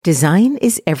Design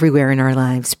is everywhere in our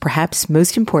lives, perhaps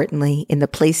most importantly in the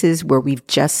places where we've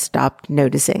just stopped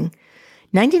noticing.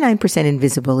 99%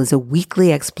 Invisible is a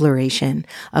weekly exploration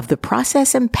of the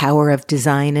process and power of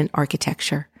design and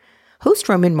architecture. Host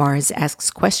Roman Mars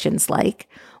asks questions like,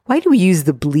 why do we use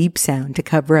the bleep sound to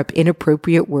cover up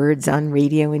inappropriate words on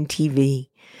radio and TV?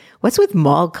 What's with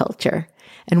mall culture?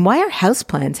 And why are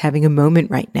houseplants having a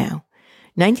moment right now?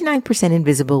 99%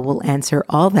 Invisible will answer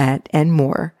all that and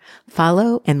more.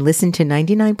 Follow and listen to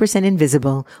 99%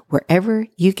 Invisible wherever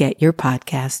you get your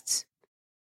podcasts.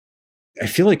 I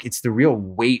feel like it's the real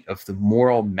weight of the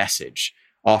moral message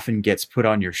often gets put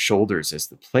on your shoulders as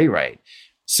the playwright.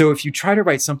 So if you try to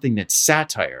write something that's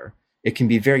satire, it can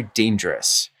be very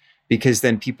dangerous because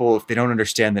then people, if they don't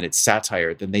understand that it's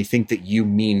satire, then they think that you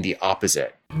mean the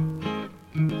opposite.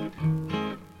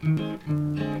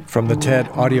 From the TED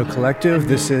Audio Collective,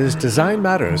 this is Design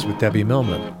Matters with Debbie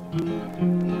Millman.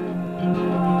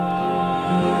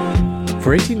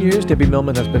 For 18 years, Debbie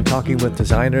Millman has been talking with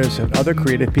designers and other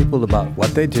creative people about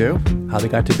what they do, how they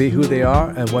got to be who they are,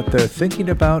 and what they're thinking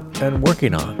about and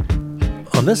working on.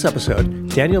 On this episode,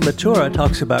 Daniel Mitura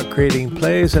talks about creating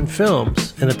plays and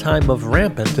films in a time of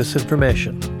rampant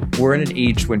disinformation. We're in an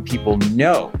age when people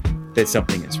know that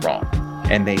something is wrong,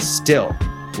 and they still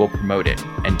will promote it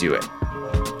and do it.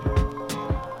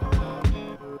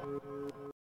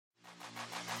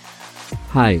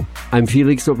 Hi, I'm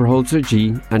Felix Oberholzer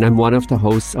G, and I'm one of the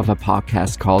hosts of a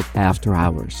podcast called After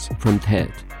Hours from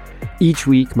TED. Each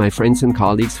week, my friends and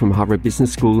colleagues from Harvard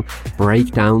Business School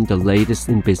break down the latest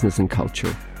in business and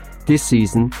culture. This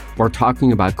season, we're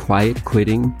talking about quiet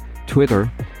quitting,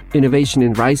 Twitter, innovation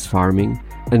in rice farming,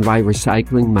 and why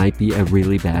recycling might be a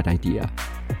really bad idea.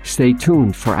 Stay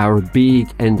tuned for our big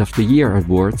end-of-the-year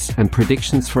awards and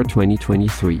predictions for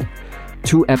 2023.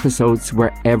 2 episodes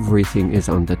where everything is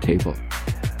on the table.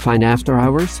 Find After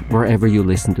Hours wherever you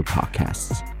listen to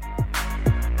podcasts.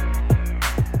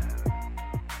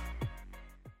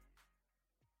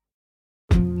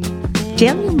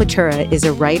 Daniel Mitura is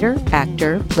a writer,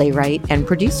 actor, playwright, and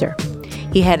producer.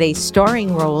 He had a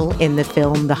starring role in the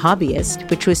film The Hobbyist,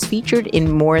 which was featured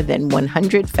in more than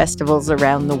 100 festivals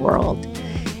around the world.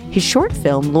 His short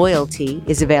film, Loyalty,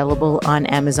 is available on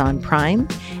Amazon Prime,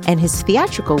 and his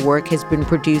theatrical work has been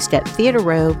produced at Theatre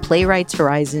Row, Playwrights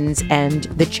Horizons, and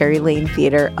the Cherry Lane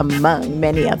Theatre, among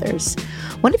many others.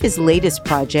 One of his latest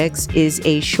projects is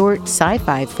a short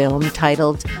sci-fi film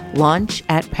titled Launch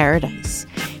at Paradise.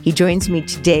 He joins me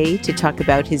today to talk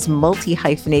about his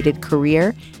multi-hyphenated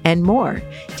career and more.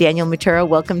 Daniel Mitura,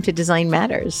 welcome to Design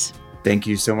Matters. Thank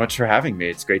you so much for having me.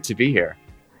 It's great to be here.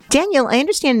 Daniel, I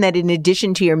understand that in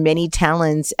addition to your many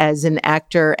talents as an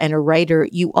actor and a writer,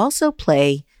 you also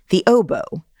play the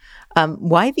oboe.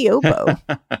 Why the oboe?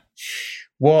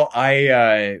 Well,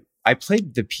 I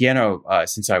played the piano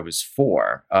since I was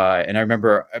 4. And I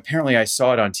remember, apparently I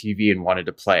saw it on TV and wanted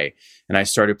to play. And I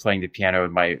started playing the piano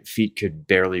and my feet could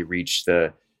barely reach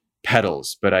the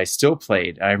pedals, but I still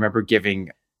played. I remember giving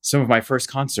some of my first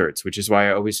concerts, which is why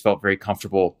I always felt very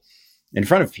comfortable in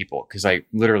front of people, because I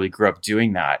literally grew up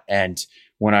doing that. And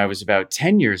when I was about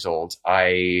 10 years old,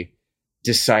 I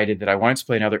decided that I wanted to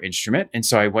play another instrument. And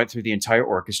so I went through the entire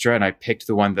orchestra and I picked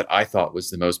the one that I thought was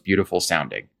the most beautiful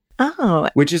sounding. Oh.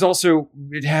 Which is also,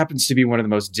 it happens to be one of the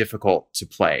most difficult to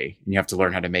play. And you have to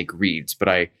learn how to make reeds. But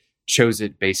I chose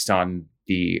it based on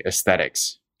the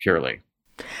aesthetics purely.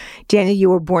 Daniel, you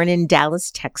were born in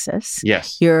Dallas, Texas.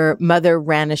 Yes. Your mother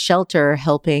ran a shelter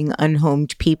helping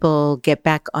unhomed people get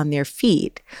back on their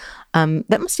feet.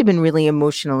 That must have been really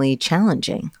emotionally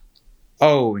challenging.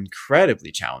 Oh,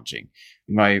 incredibly challenging.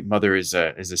 My mother is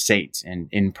a saint and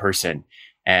in person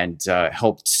and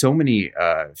helped so many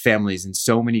families and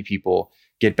so many people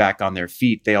get back on their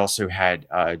feet. They also had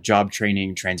job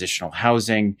training, transitional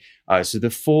housing. So the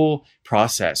full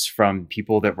process from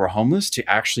people that were homeless to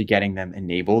actually getting them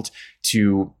enabled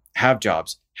to have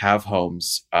jobs, have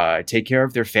homes, take care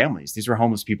of their families. These were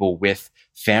homeless people with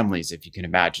families, if you can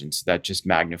imagine. So that just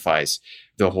magnifies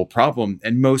the whole problem.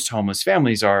 And most homeless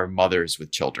families are mothers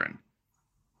with children.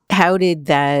 How did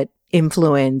that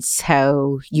influence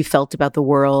how you felt about the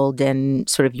world and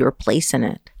sort of your place in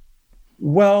it?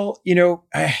 Well,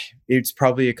 it's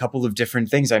probably a couple of different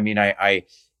things. I mean,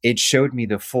 it showed me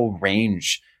the full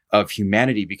range of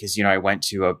humanity because, I went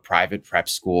to a private prep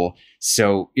school.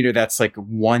 So, that's like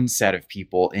one set of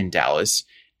people in Dallas.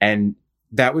 And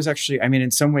that was actually,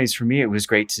 in some ways for me, it was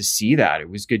great to see that. It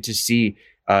was good to see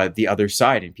the other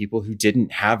side and people who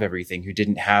didn't have everything, who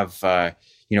didn't have,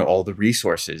 all the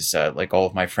resources like all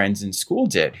of my friends in school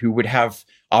did, who would have,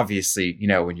 obviously,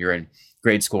 when you're in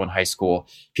grade school and high school,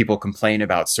 people complain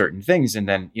about certain things. And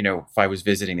then, if I was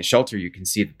visiting the shelter, you can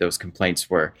see that those complaints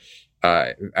were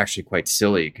actually quite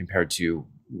silly compared to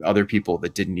other people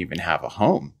that didn't even have a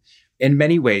home. In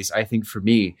many ways, I think for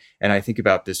me, and I think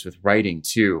about this with writing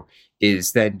too,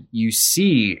 is that you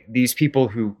see these people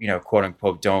who, quote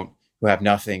unquote, who have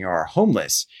nothing or are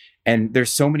homeless. And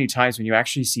there's so many times when you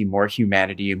actually see more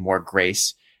humanity and more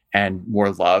grace and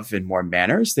more love and more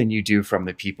manners than you do from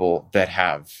the people that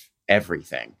have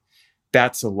everything.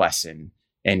 That's a lesson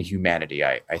in humanity,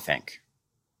 I think.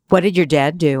 What did your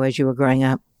dad do as you were growing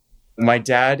up? My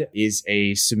dad is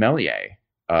a sommelier.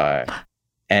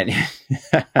 And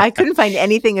I couldn't find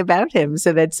anything about him,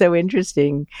 so that's so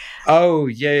interesting. Oh,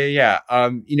 yeah.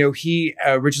 He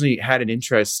originally had an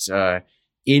interest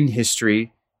in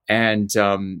history. And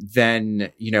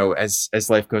then, as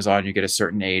life goes on, you get a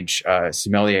certain age,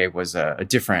 sommelier was a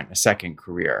second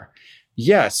career.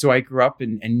 Yeah, so I grew up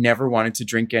and never wanted to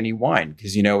drink any wine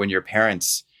because, when your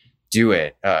parents do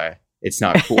it, it's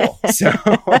not cool. So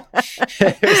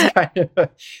it was kind of,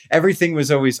 everything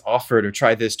was always offered or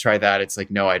try this, try that. It's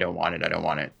like, no, I don't want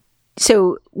it.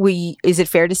 So is it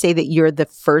fair to say that you're the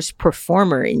first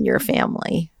performer in your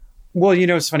family? Well,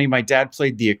 it's funny. My dad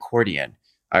played the accordion,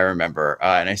 I remember,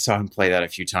 and I saw him play that a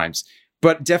few times.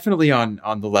 But definitely on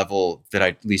the level that I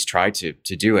at least tried to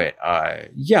do it.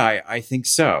 I think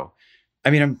so.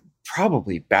 I mean, I'm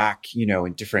probably back,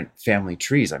 in different family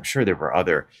trees. I'm sure there were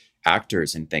other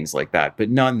actors and things like that, but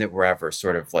none that were ever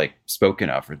sort of like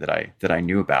spoken of or that I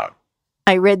knew about.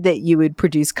 I read that you would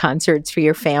produce concerts for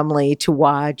your family to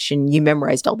watch, and you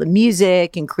memorized all the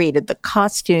music and created the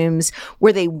costumes.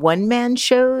 Were they one-man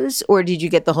shows, or did you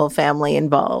get the whole family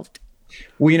involved?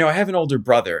 Well, I have an older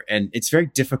brother, and it's very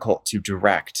difficult to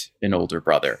direct an older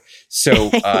brother.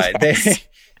 So Yes.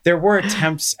 there were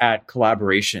attempts at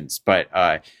collaborations, but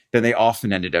then they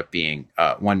often ended up being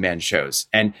one-man shows.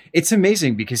 And it's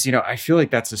amazing because, I feel like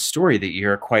that's a story that you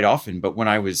hear quite often. But when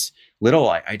I was little,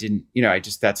 I didn't,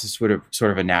 that's a sort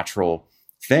of a natural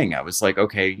thing. I was like,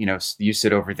 okay, you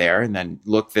sit over there and then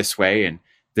look this way and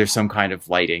there's some kind of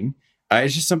lighting.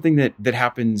 It's just something that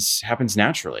happens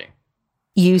naturally.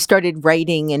 You started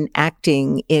writing and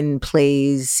acting in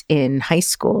plays in high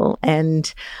school.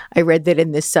 And I read that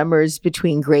in the summers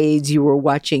between grades, you were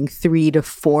watching 3 to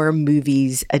 4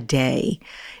 movies a day.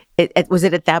 Was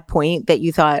it at that point that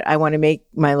you thought, I want to make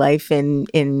my life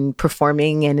in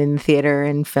performing and in theater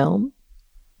and film?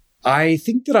 I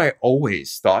think that I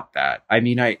always thought that. I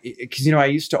mean, because I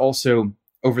used to also,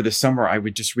 over the summer, I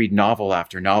would just read novel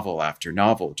after novel after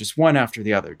novel, just one after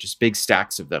the other, just big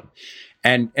stacks of them.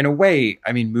 And in a way,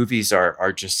 I mean, movies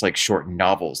are just like shortened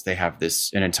novels. They have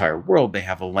an entire world. They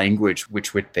have a language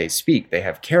which they speak. They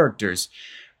have characters.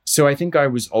 So I think I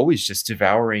was always just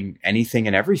devouring anything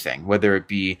and everything, whether it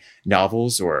be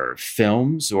novels or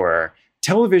films or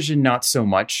television, not so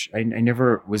much. I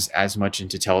never was as much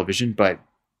into television, but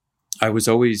I was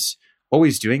always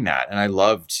doing that. And I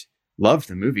loved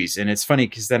the movies. And it's funny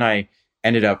because then I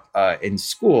ended up in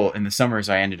school in the summers,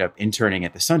 I ended up interning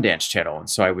at the Sundance Channel. And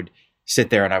so I would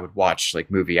sit there and I would watch like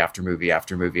movie after movie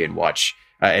after movie and watch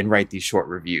and write these short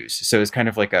reviews. So it's kind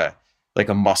of like a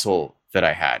muscle that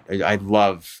I had. I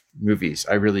love movies.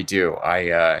 I really do.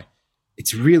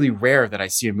 It's really rare that I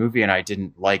see a movie and I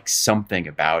didn't like something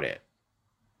about it.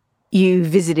 You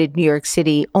visited New York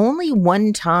City only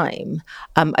one time,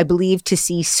 I believe, to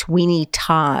see Sweeney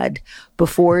Todd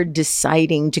before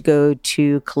deciding to go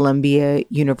to Columbia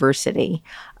University.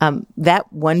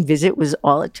 That one visit was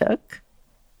all it took?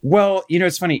 Well,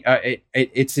 it's funny.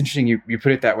 It's interesting you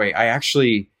put it that way.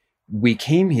 We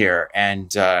came here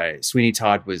and Sweeney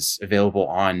Todd was available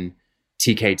on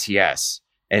TKTS.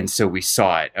 And so we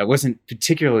saw it. It wasn't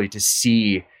particularly to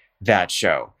see that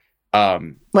show.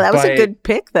 Well, that was a good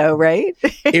pick though, right?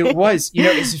 It was,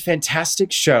 it's a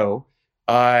fantastic show.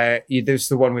 There's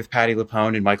the one with Patti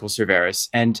LuPone and Michael Cerveris,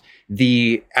 and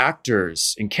the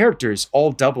actors and characters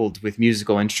all doubled with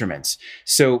musical instruments.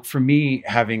 So for me,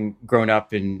 having grown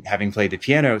up and having played the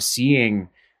piano, seeing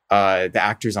the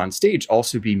actors on stage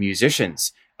also be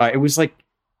musicians, it was like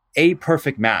a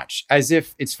perfect match. As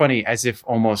if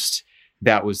almost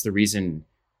that was the reason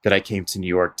that I came to New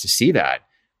York to see that.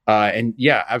 And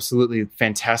yeah, absolutely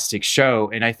fantastic show.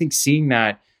 And I think seeing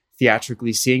that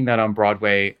theatrically, seeing that on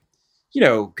Broadway,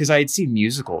 because I had seen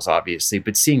musicals, obviously,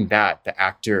 but seeing that, the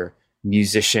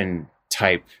actor-musician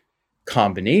type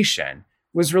combination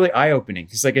was really eye-opening.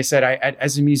 Because like I said,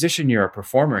 as a musician, you're a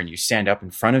performer and you stand up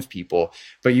in front of people,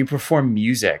 but you perform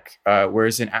music.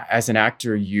 Whereas as an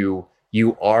actor, you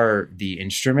are the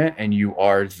instrument and you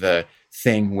are the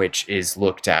thing which is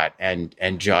looked at and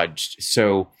judged.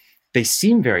 So they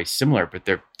seem very similar, but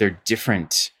they're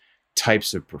different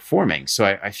types of performing. So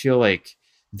I feel like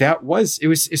it was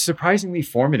a surprisingly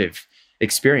formative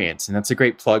experience. And that's a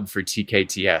great plug for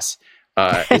TKTS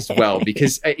as well,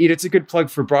 because it's a good plug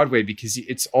for Broadway, because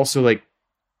it's also like,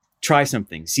 try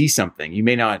something, see something. You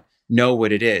may not know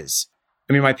what it is.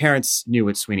 I mean, my parents knew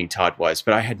what Sweeney Todd was,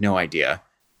 but I had no idea.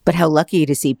 But how lucky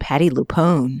to see Patti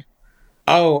LuPone.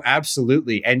 Oh,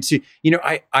 absolutely. And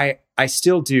I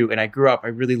still do. And I grew up, I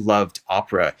really loved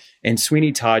opera. And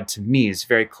Sweeney Todd to me is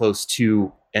very close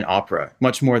to an opera,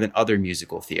 much more than other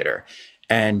musical theater.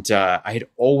 And I had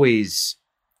always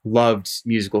loved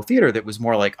musical theater that was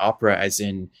more like opera, as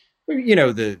in,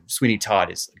 the Sweeney Todd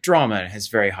is like drama and has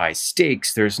very high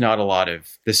stakes. There's not a lot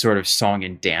of the sort of song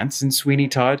and dance in Sweeney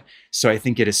Todd. So I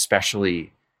think it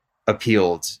especially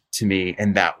appealed to me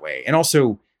in that way. And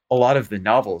also a lot of the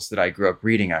novels that I grew up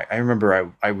reading, I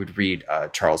remember I would read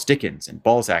Charles Dickens and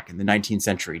Balzac and the 19th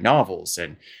century novels.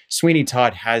 And Sweeney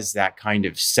Todd has that kind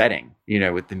of setting,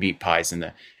 with the meat pies and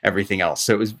the everything else.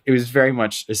 So it was very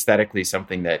much aesthetically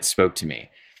something that spoke to me.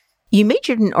 You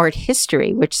majored in art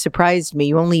history, which surprised me.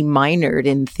 You only minored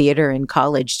in theater in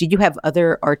college. Did you have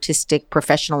other artistic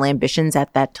professional ambitions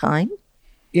at that time?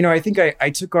 I think I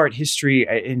took art history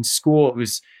in school. It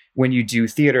was when you do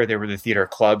theater, there were the theater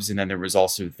clubs, and then there was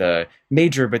also the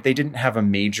major, but they didn't have a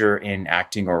major in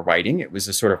acting or writing. It was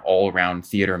a sort of all-around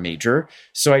theater major.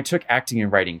 So I took acting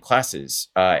and writing classes,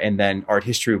 and then art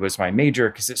history was my major,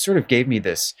 because it sort of gave me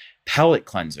this palate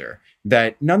cleanser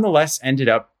that nonetheless ended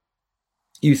up,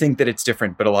 you think that it's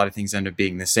different, but a lot of things end up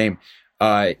being the same.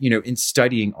 In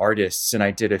studying artists, and I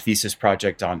did a thesis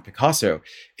project on Picasso,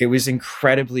 it was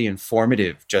incredibly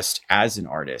informative just as an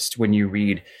artist when you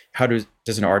read how does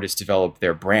an artist develop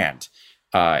their brand.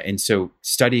 And so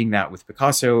studying that with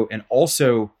Picasso, and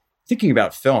also thinking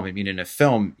about film. I mean, in a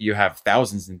film, you have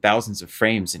thousands and thousands of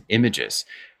frames and images,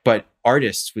 but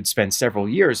artists would spend several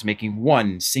years making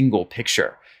one single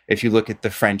picture. If you look at the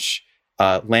French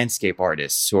landscape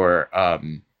artists, or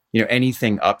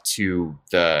anything up to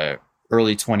the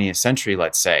early 20th century,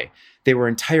 let's say, they were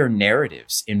entire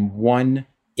narratives in one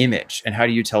image. And how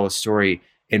do you tell a story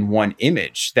in one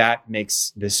image? That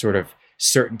makes this sort of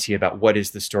certainty about what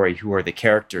is the story, who are the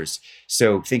characters.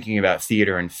 So thinking about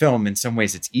theater and film, in some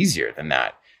ways, it's easier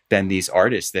than these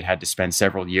artists that had to spend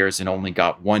several years and only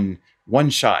got one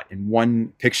shot in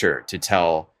one picture to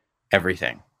tell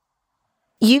everything.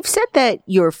 You've said that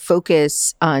your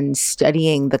focus on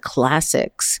studying the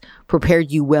classics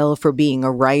prepared you well for being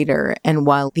a writer. And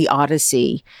while the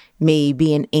Odyssey may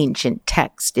be an ancient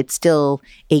text, it's still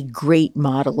a great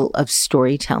model of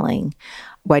storytelling.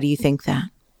 Why do you think that?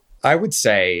 I would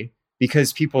say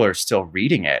because people are still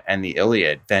reading it, and the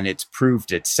Iliad, then it's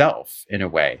proved itself in a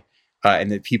way.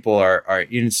 And that people are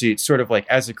so it's sort of like,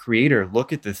 as a creator,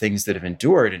 look at the things that have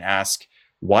endured and ask,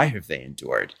 why have they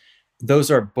endured?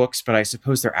 Those are books, but I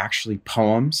suppose they're actually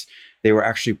poems. They were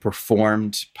actually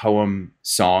performed poem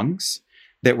songs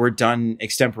that were done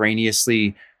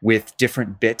extemporaneously with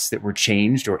different bits that were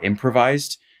changed or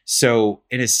improvised. So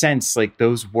in a sense, like,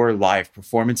 those were live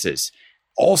performances.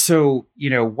 Also,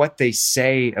 what they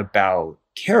say about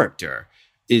character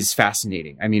is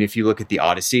fascinating. I mean, if you look at the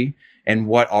Odyssey and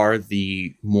what are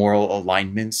the moral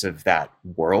alignments of that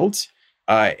world,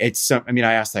 I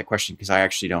asked that question because I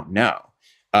actually don't know.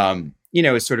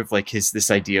 It's sort of like this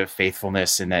idea of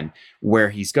faithfulness, and then where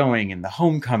he's going, and the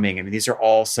homecoming. I mean, these are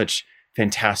all such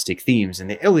fantastic themes, and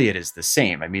the Iliad is the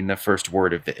same. I mean, the first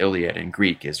word of the Iliad in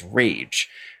Greek is rage.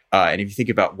 And if you think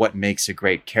about what makes a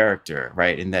great character,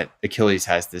 right, and that Achilles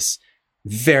has this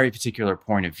very particular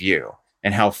point of view,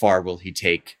 and how far will he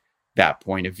take that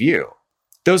point of view?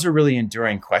 Those are really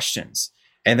enduring questions.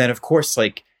 And then, of course,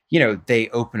 they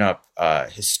open up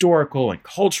historical and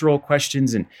cultural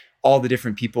questions, and all the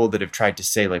different people that have tried to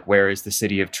say, like, where is the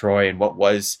city of Troy, and what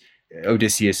was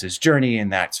Odysseus's journey?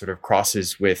 And that sort of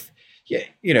crosses with,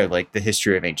 the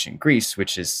history of ancient Greece,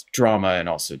 which is drama and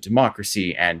also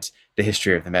democracy, and the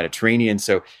history of the Mediterranean.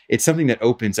 So it's something that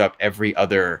opens up every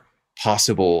other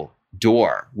possible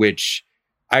door, which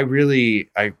I really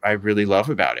love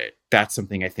about it. That's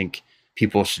something I think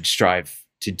people should strive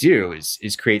to do,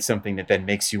 is create something that then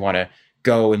makes you want to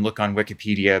go and look on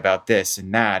Wikipedia about this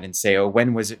and that, and say, oh,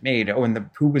 when was it made? Oh, and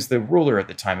who was the ruler at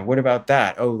the time? And what about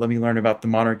that? Oh, let me learn about the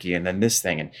monarchy, and then this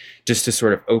thing, and just to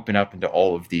sort of open up into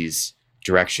all of these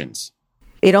directions.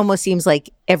 It almost seems like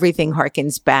everything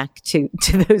harkens back to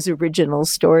those original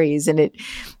stories. And it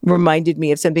reminded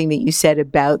me of something that you said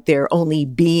about there only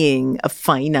being a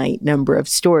finite number of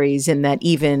stories, and that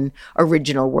even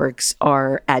original works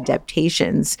are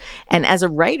adaptations. And as a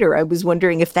writer, I was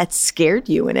wondering if that scared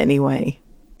you in any way.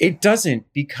 It doesn't,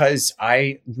 because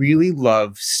I really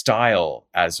love style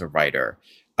as a writer.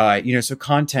 So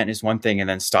content is one thing, and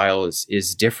then style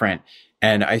is different.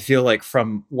 And I feel like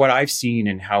from what I've seen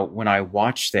and how when I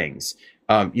watch things,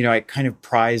 I kind of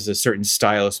prize a certain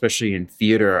style, especially in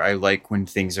theater. I like when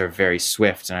things are very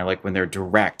swift, and I like when they're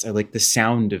direct. I like the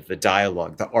sound of the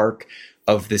dialogue, the arc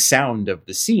of the sound of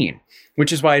the scene,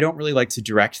 which is why I don't really like to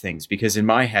direct things, because in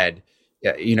my head,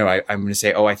 I'm going to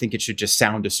say, I think it should just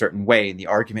sound a certain way. And the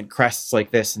argument crests like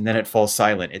this, and then it falls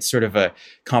silent. It's sort of a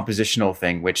compositional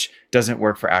thing, which doesn't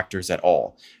work for actors at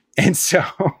all. And so,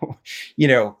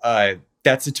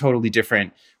 that's a totally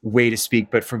different way to speak.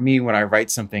 But for me, when I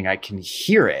write something, I can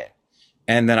hear it.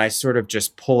 And then I sort of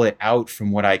just pull it out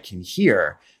from what I can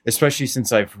hear, especially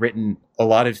since I've written a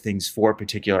lot of things for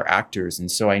particular actors. And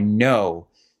so I know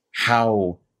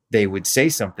how they would say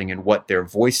something and what their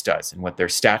voice does and what their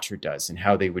stature does and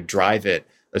how they would drive it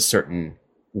a certain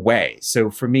way.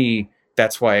 So for me,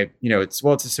 that's why, it's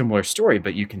a similar story,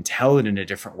 but you can tell it in a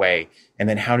different way. And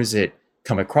then how does it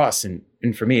come across? And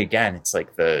for me, again, it's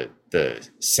like the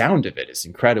sound of it is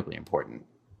incredibly important.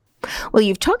 Well,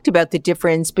 you've talked about the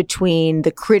difference between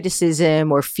the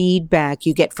criticism or feedback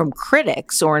you get from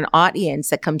critics or an audience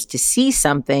that comes to see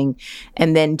something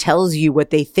and then tells you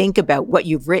what they think about what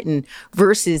you've written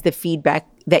versus the feedback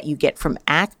that you get from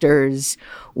actors,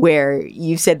 where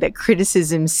you said that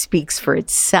criticism speaks for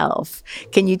itself.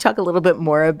 Can you talk a little bit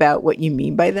more about what you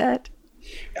mean by that?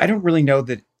 I don't really know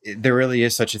that there really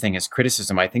is such a thing as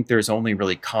criticism. I think there's only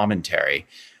really commentary.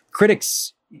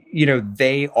 Critics,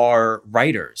 they are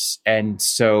writers. And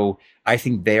so I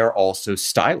think they are also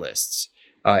stylists.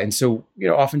 And so,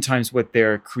 oftentimes what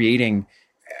they're creating,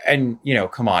 and,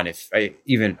 come on,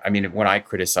 when I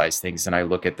criticize things and I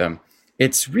look at them,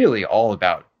 it's really all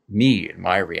about me and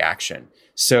my reaction.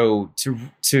 So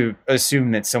to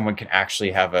assume that someone can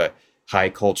actually have a high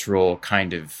cultural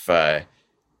kind of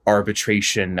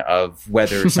arbitration of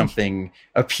whether something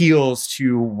appeals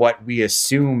to what we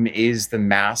assume is the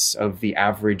mass of the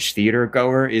average theater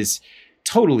goer is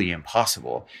totally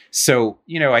impossible. So,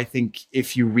 I think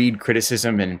if you read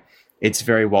criticism and it's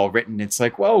very well written, it's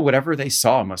like, well, whatever they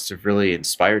saw must have really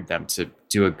inspired them to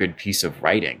do a good piece of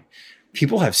writing.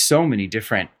 People have so many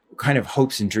different kind of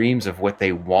hopes and dreams of what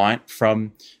they want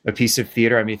from a piece of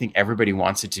theater. I think everybody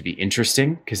wants it to be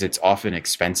interesting because it's often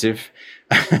expensive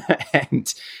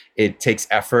and it takes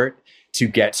effort to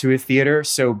get to a theater.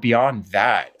 So beyond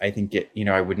that, I think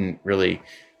I wouldn't really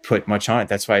put much on it.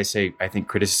 That's why I say I think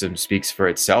criticism speaks for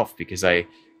itself, because I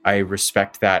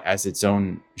respect that as its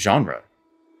own genre.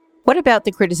 What about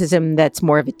the criticism that's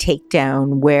more of a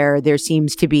takedown, where there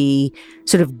seems to be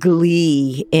sort of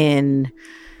glee in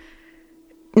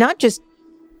not just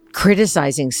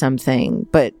criticizing something,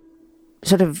 but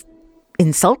sort of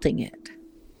insulting it?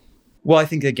 Well, I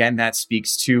think, again, that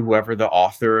speaks to whoever the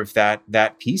author of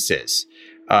that piece is.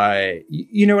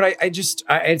 You know what?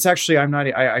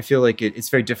 I feel like it's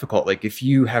very difficult. Like if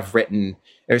you have written,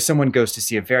 or someone goes to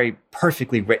see a very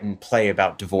perfectly written play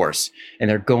about divorce and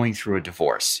they're going through a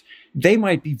divorce, they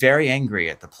might be very angry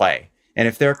at the play. And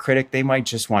if they're a critic, they might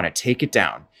just want to take it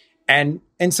down. And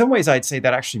in some ways, I'd say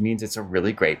that actually means it's a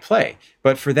really great play.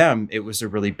 But for them, it was a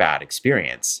really bad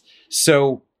experience.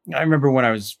 So I remember when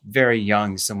I was very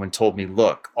young, someone told me,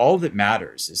 look, all that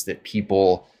matters is that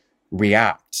people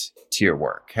react to your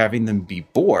work. Having them be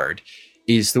bored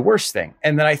is the worst thing.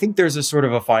 And then I think there's a sort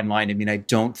of a fine line.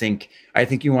 I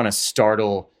think you want to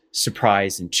startle,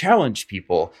 surprise, and challenge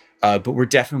people. But we're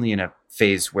definitely in a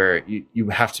phase where you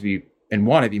have to be and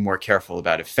want to be more careful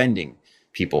about offending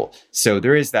people. So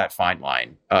there is that fine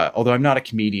line. Although I'm not a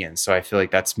comedian, so I feel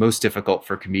like that's most difficult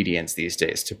for comedians these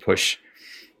days, to push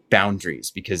boundaries,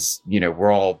 because,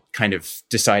 we're all kind of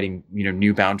deciding,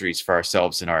 new boundaries for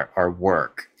ourselves in our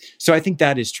work. So I think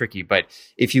that is tricky. But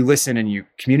if you listen and you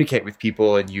communicate with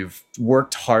people and you've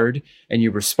worked hard and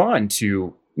you respond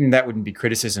to, that wouldn't be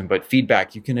criticism, but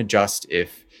feedback, you can adjust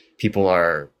if people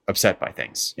are upset by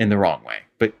things in the wrong way.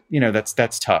 But,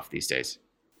 that's tough these days.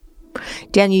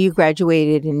 Daniel, you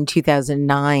graduated in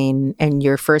 2009, and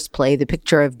your first play, The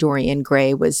Picture of Dorian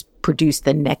Gray, was produced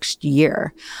the next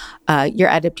year. Your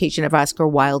adaptation of Oscar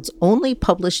Wilde's only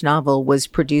published novel was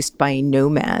produced by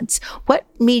Nomads. What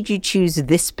made you choose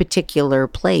this particular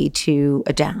play to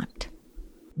adapt?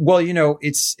 Well,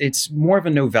 it's more of a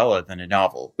novella than a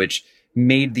novel, which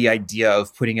made the idea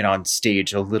of putting it on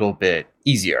stage a little bit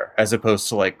easier, as opposed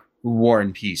to like War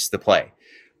and Peace, the play.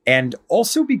 And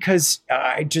also because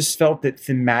I just felt that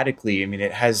thematically,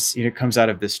 it comes out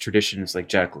of this tradition. It's like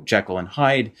Jekyll and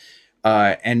Hyde.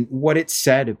 and what it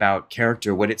said about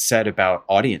character, what it said about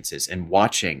audiences and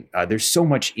watching. There's so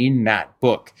much in that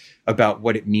book about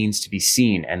what it means to be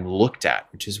seen and looked at,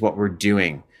 which is what we're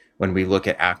doing when we look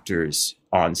at actors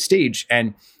on stage.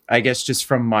 And I guess just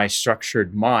from my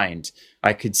structured mind,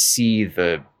 I could see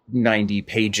the 90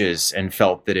 pages and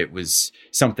felt that it was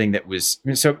something that was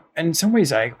so. In some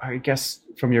ways, I guess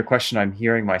from your question, I'm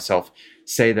hearing myself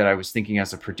say that I was thinking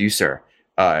as a producer,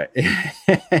 in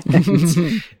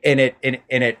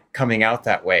it coming out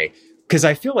that way, because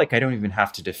I feel like I don't even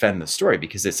have to defend the story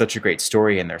because it's such a great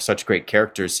story and there's such great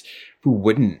characters. Who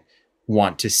wouldn't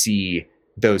want to see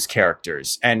those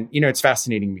characters? And it's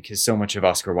fascinating because so much of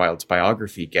Oscar Wilde's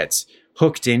biography gets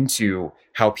hooked into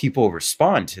how people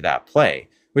respond to that play,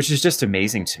 which is just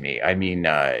amazing to me. I mean,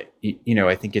 I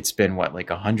think it's been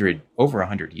like over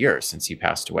 100 years since he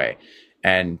passed away.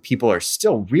 And people are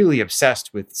still really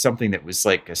obsessed with something that was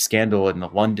like a scandal in the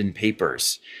London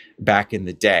papers back in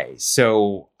the day.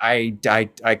 So I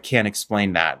can't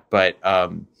explain that, but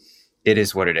it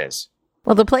is what it is.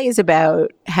 Well, the play is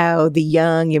about how the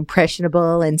young,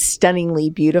 impressionable, and stunningly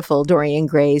beautiful Dorian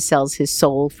Gray sells his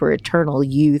soul for eternal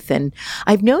youth. And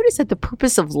I've noticed that the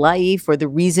purpose of life or the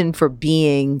reason for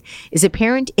being is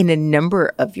apparent in a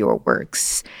number of your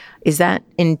works. Is that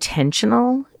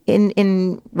intentional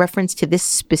in reference to this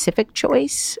specific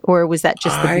choice, or was that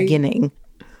just the beginning?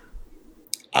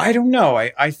 I don't know.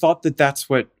 I thought that that's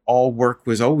what all work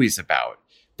was always about,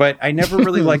 but I never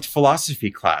really liked philosophy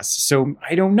class. So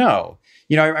I don't know.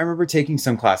 I remember taking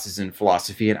some classes in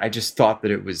philosophy and I just thought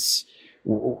that it was,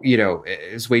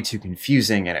 it was way too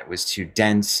confusing and it was too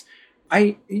dense.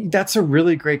 That's a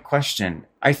really great question.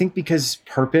 I think because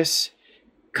purpose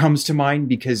comes to mind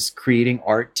because creating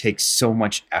art takes so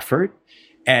much effort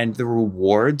and the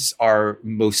rewards are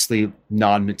mostly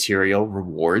non-material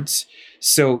rewards.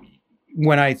 So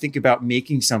when I think about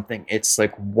making something, it's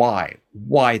like, why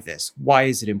this? Why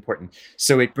is it important?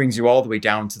 So it brings you all the way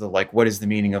down to the, like, what is the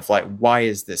meaning of life? Why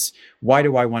is this? Why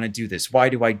do I want to do this? Why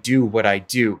do I do what I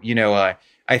do?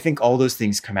 I think all those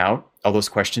things come out, all those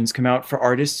questions come out for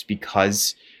artists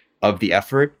because of the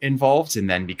effort involved. And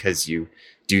then because you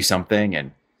do something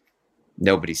and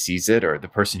nobody sees it, or the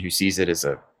person who sees it is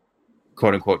a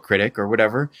quote unquote critic or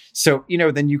whatever. So,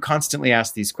 then you constantly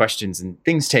ask these questions and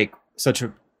things take such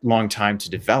a long time to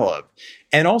develop.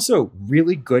 And also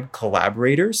really good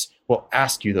collaborators will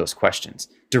ask you those questions.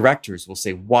 Directors will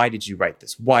say, why did you write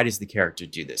this? Why does the character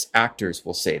do this? Actors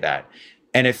will say that.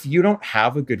 And if you don't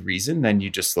have a good reason, then you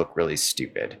just look really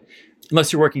stupid.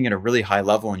 Unless you're working at a really high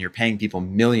level and you're paying people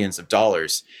millions of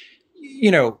dollars,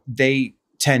 they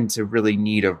tend to really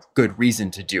need a good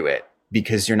reason to do it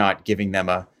because you're not giving them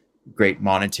a great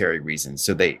monetary reason.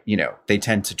 So they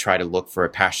tend to try to look for a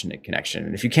passionate connection.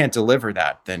 And if you can't deliver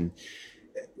that, then,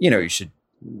 you should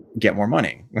get more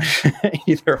money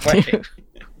either way.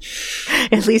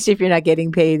 At least if you're not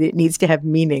getting paid, it needs to have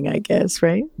meaning, I guess,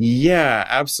 right? Yeah,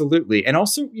 absolutely. And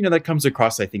also, that comes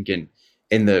across, I think, in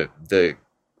the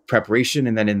preparation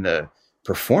and then in the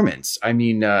performance. I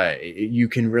mean, you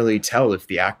can really tell if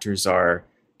the actors are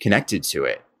connected to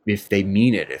it, if they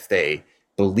mean it, if they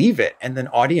believe it, and then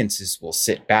audiences will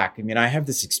sit back. I mean, I have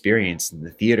this experience in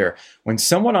the theater when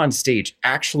someone on stage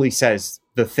actually says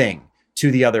the thing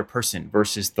to the other person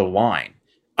versus the line.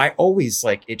 I always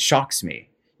it shocks me.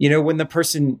 When the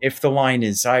person, if the line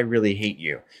is, I really hate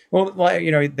you. Well,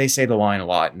 they say the line a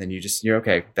lot and then you're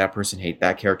okay,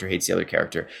 that character hates the other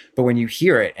character. But when you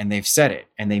hear it and they've said it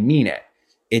and they mean it,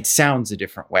 it sounds a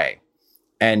different way.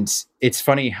 And it's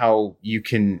funny how you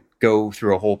can go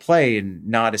through a whole play and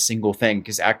not a single thing,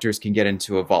 because actors can get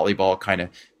into a volleyball kind of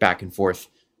back and forth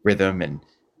rhythm.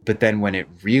 But then when it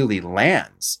really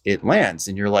lands, it lands.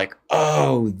 And you're like,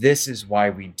 oh, this is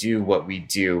why we do what we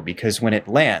do. Because when it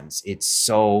lands, it's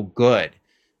so good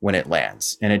when it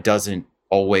lands. And it doesn't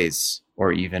always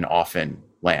or even often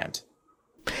land.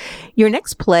 Your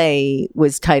next play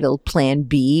was titled Plan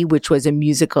B, which was a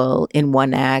musical in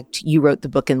one act. You wrote the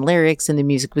book and lyrics, and the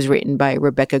music was written by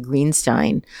Rebecca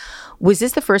Greenstein. Was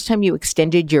this the first time you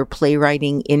extended your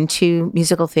playwriting into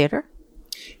musical theater?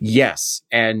 Yes,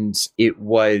 and it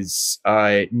was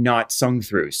not sung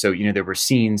through. So, there were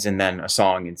scenes and then a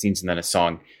song and scenes and then a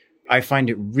song. I find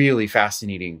it really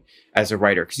fascinating as a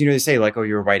writer because, they say like, oh,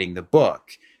 you're writing the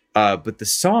book, but the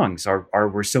songs are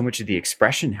where so much of the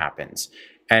expression happens.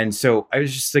 And so it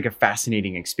was just like a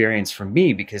fascinating experience for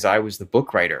me because I was the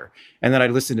book writer. And then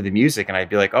I'd listen to the music and I'd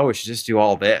be like, oh, I should just do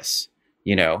all this.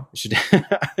 I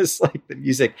was like, the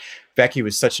music. Becky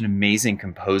was such an amazing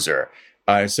composer.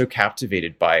 I was so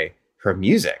captivated by her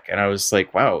music. And I was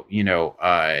like, wow,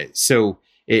 so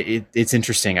it's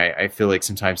interesting. I feel like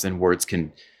sometimes then words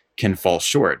can can fall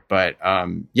short. But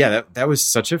yeah, that was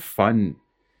such a fun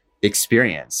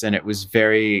experience, and it was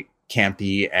very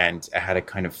campy, and it had a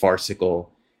kind of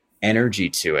farcical energy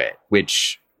to it,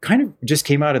 which kind of just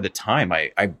came out of the time.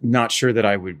 I'm not sure that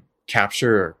I would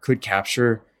capture or could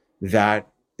capture that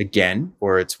again,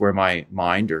 or it's where my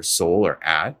mind or soul are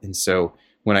at. And so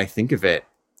when I think of it,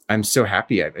 I'm so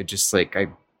happy. I just like, I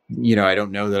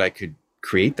don't know that I could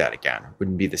create that again. It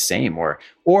wouldn't be the same, or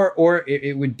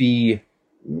it would be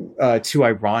too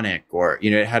ironic, or,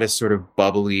 it had a sort of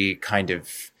bubbly kind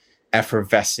of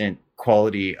effervescent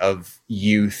quality of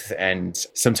youth. And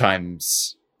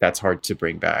sometimes that's hard to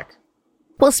bring back.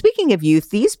 Well, speaking of youth,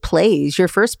 these plays, your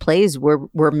first plays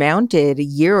were mounted a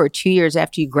year or 2 years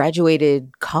after you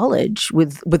graduated college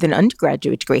with an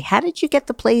undergraduate degree. How did you get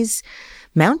the plays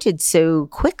mounted so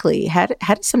quickly? How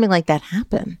does something like that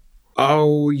happen?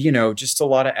 Oh, just a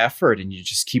lot of effort, and you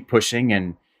just keep pushing.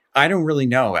 And I don't really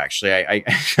know, actually. I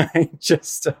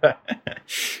just,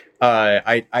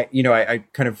 I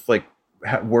kind of like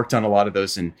worked on a lot of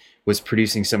those and was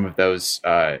producing some of those,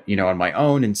 on my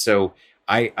own. And so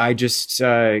I just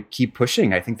keep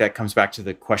pushing. I think that comes back to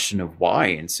the question of why.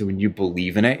 And so when you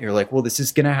believe in it, you're like, well, this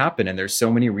is going to happen. And there's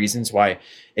so many reasons why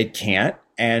it can't.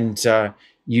 And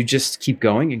you just keep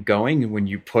going and going. And when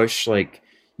you push, like,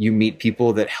 you meet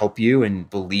people that help you and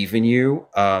believe in you.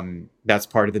 That's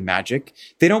part of the magic.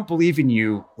 They don't believe in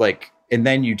you, like, and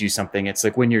then you do something. It's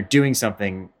like when you're doing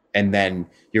something and then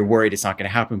you're worried it's not going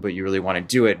to happen, but you really want to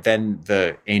do it, then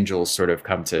the angels sort of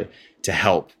come to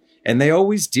help. And they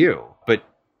always do. But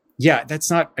yeah, that's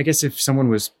not, I guess if someone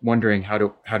was wondering how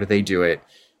do they do it,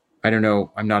 I don't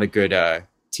know. I'm not a good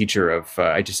teacher of,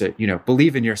 I just said,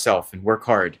 believe in yourself and work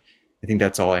hard. I think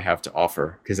that's all I have to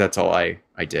offer, because that's all I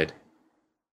did.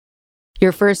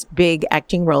 Your first big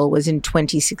acting role was in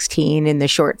 2016 in the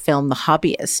short film The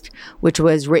Hobbyist, which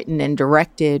was written and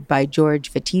directed by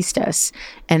George Vatistas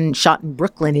and shot in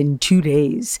Brooklyn in 2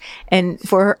 days. And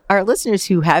for our listeners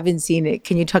who haven't seen it,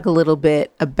 can you talk a little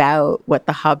bit about what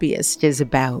The Hobbyist is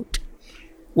about?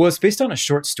 Well, it's based on a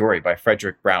short story by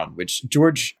Frederick Brown, which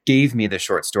George gave me the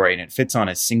short story, and it fits on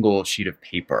a single sheet of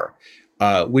paper.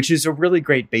 Which is a really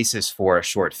great basis for a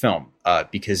short film,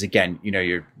 because again,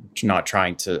 you're not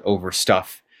trying to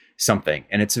overstuff something,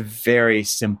 and it's a very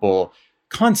simple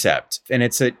concept, and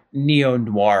it's a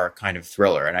neo-noir kind of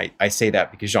thriller. And I say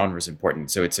that because genre is important.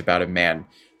 So it's about a man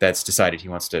that's decided he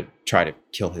wants to try to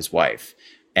kill his wife.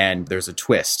 And there's a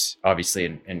twist,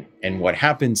 obviously, in what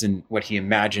happens and what he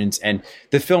imagines. And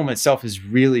the film itself is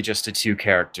really just a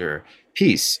 2-character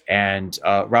piece. And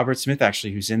Robert Smith,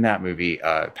 actually, who's in that movie,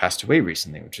 passed away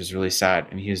recently, which is really sad.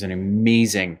 And he is an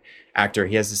amazing actor.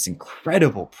 He has this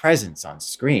incredible presence on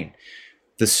screen.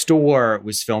 The store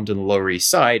was filmed in the Lower East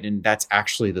Side, and that's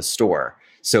actually the store.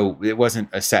 So it wasn't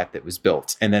a set that was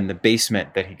built. And then the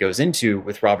basement that he goes into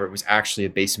with Robert was actually a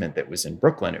basement that was in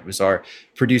Brooklyn. It was our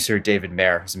producer, David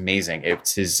Mayer, who's amazing.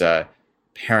 It's his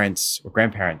parents' or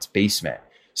grandparents' basement.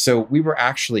 So we were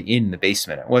actually in the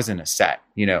basement. It wasn't a set,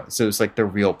 so it was like the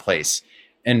real place.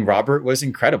 And Robert was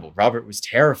incredible. Robert was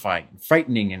terrifying and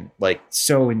frightening and like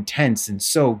so intense and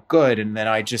so good. And then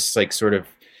I just like sort of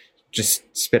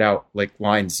just spit out like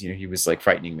lines, he was like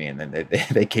frightening me, and then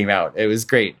they came out. It was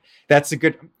great.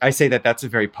 I say that's a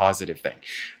very positive thing.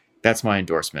 That's my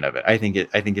endorsement of it. I think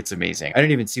it's amazing. I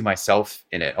didn't even see myself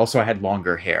in it. Also, I had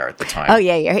longer hair at the time. Oh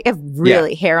yeah, you have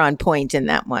really hair on point in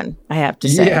that one, I have to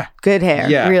say. Yeah. Good hair.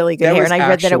 Yeah. Really good hair. And I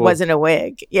read that it wasn't a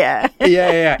wig. Yeah.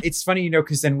 Yeah. It's funny,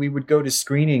 because then we would go to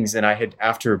screenings, and I had,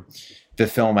 after the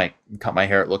film, I cut my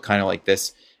hair. It looked kind of like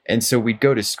this. And so we'd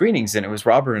go to screenings, and it was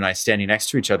Robert and I standing next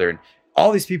to each other. And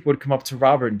all these people would come up to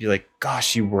Robert and be like,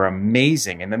 gosh, you were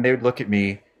amazing. And then they would look at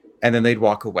me, and then they'd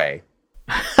walk away.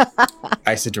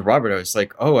 I said to Robert, I was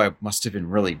like, oh, I must have been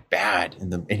really bad.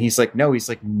 And he's like, no,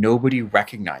 nobody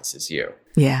recognizes you.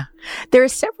 Yeah. There are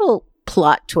several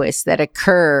plot twists that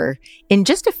occur in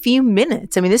just a few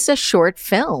minutes. I mean, this is a short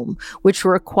film, which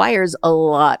requires a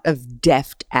lot of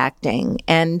deft acting.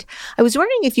 And I was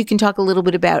wondering if you can talk a little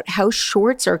bit about how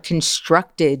shorts are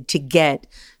constructed to get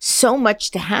so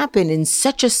much to happen in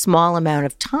such a small amount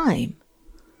of time.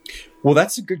 Well,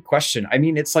 that's a good question. I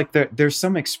mean, it's like there's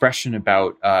some expression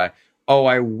about,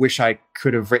 I wish I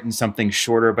could have written something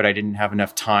shorter, but I didn't have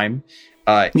enough time.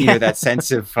 That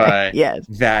sense of yes.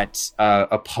 That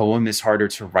a poem is harder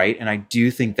to write. And I do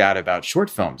think that about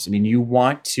short films. I mean, you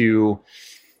want to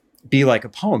be like a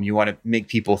poem. You want to make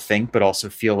people think, but also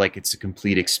feel like it's a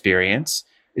complete experience.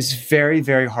 It's very,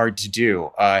 very hard to do.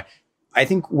 I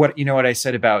think what I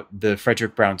said about the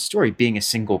Frederick Brown story being a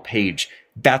single page,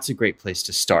 that's a great place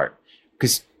to start.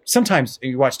 Because sometimes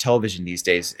you watch television these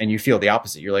days and you feel the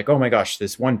opposite. You're like, oh my gosh,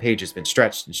 this one page has been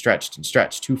stretched and stretched and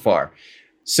stretched too far.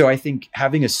 So I think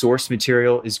having a source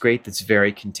material is great that's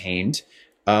very contained.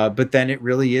 But then it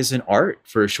really is an art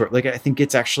for a short. Like, I think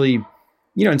it's actually,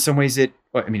 in some ways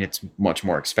it's much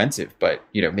more expensive, but,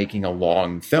 making a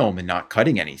long film and not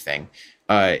cutting anything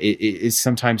it is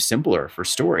sometimes simpler for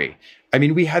story. I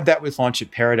mean, we had that with Launch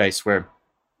at Paradise, where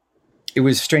it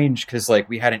was strange because like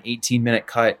we had an 18-minute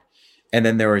cut, and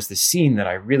then there was the scene that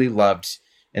I really loved,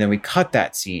 and then we cut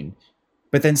that scene.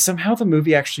 But then somehow the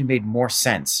movie actually made more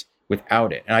sense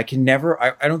without it. And I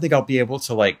don't think I'll be able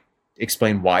to like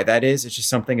explain why that is. It's just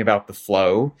something about the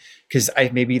flow, because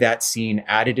maybe that scene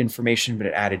added information, but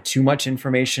it added too much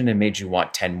information and made you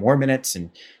want 10 more minutes,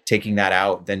 and taking that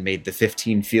out then made the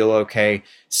 15 feel okay.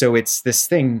 So it's this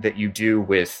thing that you do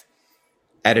with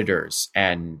editors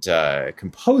and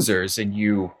composers, and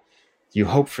you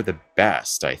hope for the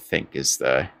best, I think is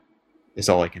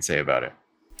all I can say about it.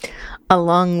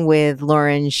 Along with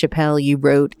Lauren Chappell, you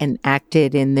wrote and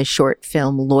acted in the short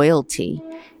film Loyalty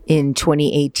in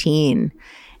 2018.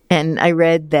 And I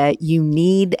read that you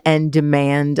need and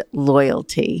demand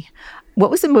loyalty.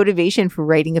 What was the motivation for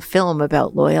writing a film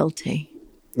about loyalty?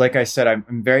 Like I said,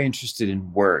 I'm very interested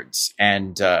in words.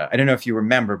 And I don't know if you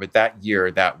remember, but that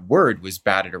year, that word was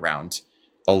batted around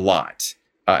a lot.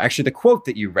 Actually, the quote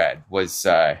that you read was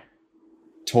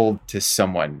told to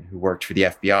someone who worked for the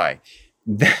FBI.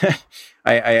 Yes.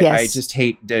 I just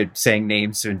hate saying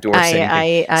names to endorse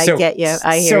anything. I get you.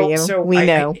 I hear you. We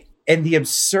know. And the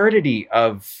absurdity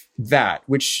of that,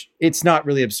 which it's not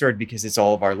really absurd because it's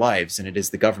all of our lives and it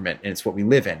is the government and it's what we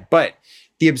live in. But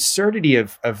the absurdity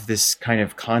of this kind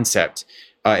of concept,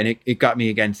 and it got me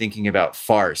again thinking about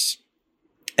farce.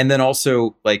 And then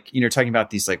also like, talking about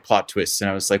these like plot twists. And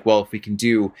I was like, well, if we can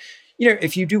do,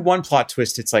 if you do one plot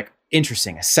twist, it's like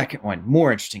interesting, a second one,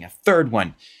 more interesting, a third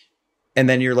one. And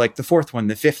then you're like the fourth one,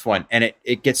 the fifth one. And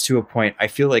it gets to a point, I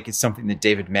feel like it's something that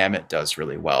David Mamet does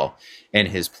really well in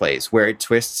his plays, where it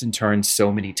twists and turns so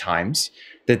many times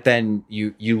that then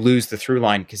you lose the through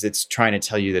line because it's trying to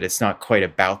tell you that it's not quite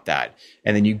about that.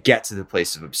 And then you get to the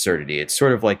place of absurdity. It's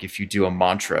sort of like if you do a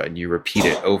mantra and you repeat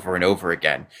it over and over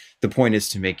again. The point is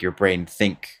to make your brain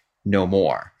think no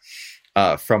more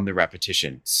from the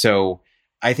repetition. So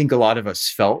I think a lot of us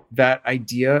felt that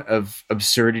idea of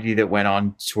absurdity that went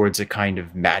on towards a kind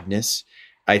of madness.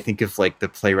 I think of like the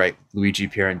playwright Luigi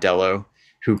Pirandello,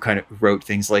 who kind of wrote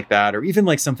things like that, or even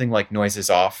like something like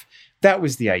Noises Off. That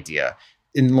was the idea.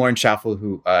 And Lauren Chappell,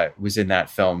 who was in that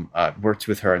film, worked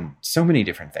with her on so many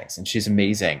different things, and she's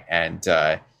amazing. And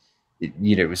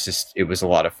it was a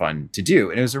lot of fun to do,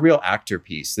 and it was a real actor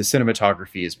piece. The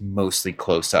cinematography is mostly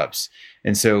close-ups,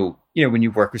 and so when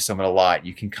you work with someone a lot,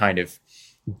 you can kind of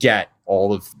get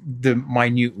all of the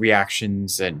minute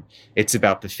reactions, and it's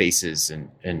about the faces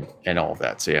and all of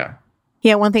that. So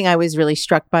yeah. One thing I was really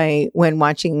struck by when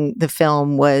watching the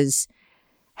film was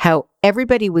how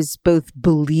everybody was both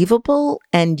believable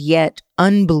and yet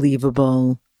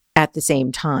unbelievable at the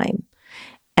same time.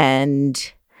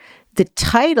 And the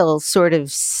title sort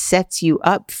of sets you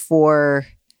up for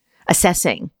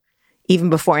assessing even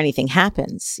before anything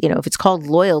happens. If it's called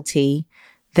Loyalty,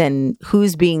 then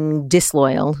who's being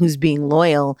disloyal, who's being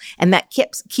loyal, and that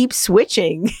keeps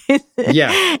switching.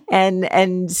 Yeah.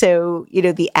 And so,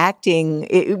 the acting,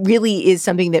 it really is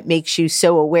something that makes you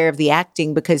so aware of the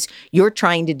acting, because you're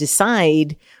trying to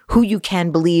decide who you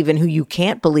can believe and who you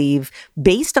can't believe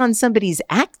based on somebody's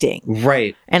acting.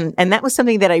 Right. And that was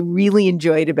something that I really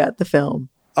enjoyed about the film.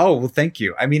 Oh, well, thank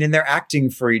you. I mean, and they're acting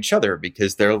for each other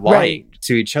because they're lying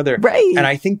to each other. Right. And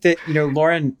I think that,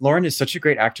 Lauren is such a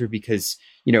great actor because,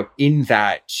 in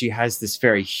that she has this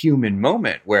very human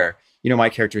moment where, my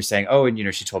character is saying, oh, and,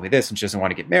 she told me this and she doesn't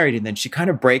want to get married. And then she kind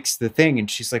of breaks the thing and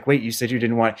she's like, wait, you said you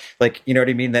didn't want, like, you know what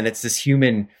I mean? Then it's this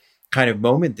human kind of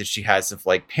moment that she has of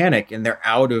like panic, and they're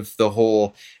out of the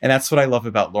whole. And that's what I love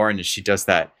about Lauren, is she does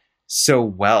that so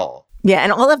well. Yeah.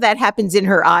 And all of that happens in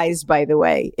her eyes, by the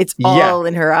way. It's all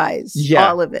in her eyes. Yeah.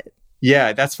 All of it.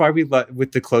 Yeah. That's why we love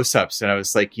with the close-ups. And I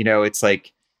was like, it's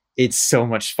like, it's so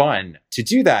much fun to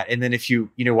do that. And then if you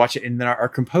watch it, and then our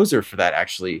composer for that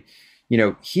actually,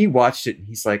 he watched it and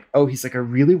he's like, I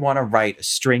really want to write a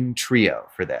string trio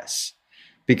for this,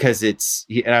 because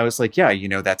and I was like, yeah,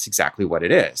 that's exactly what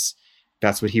it is.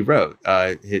 That's what he wrote.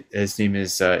 His name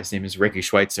is Ricky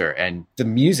Schweitzer, and the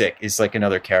music is like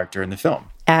another character in the film.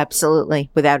 Absolutely,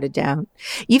 without a doubt.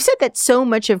 You've said that so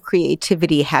much of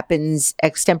creativity happens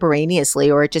extemporaneously,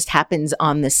 or it just happens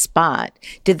on the spot.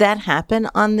 Did that happen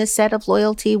on the set of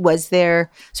Loyalty? Was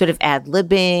there sort of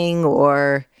ad-libbing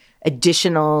or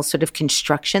additional sort of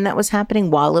construction that was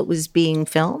happening while it was being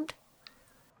filmed?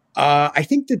 I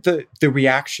think that the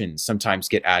reactions sometimes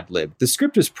get ad-libbed. The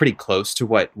script was pretty close to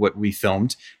what we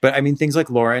filmed, but I mean, things like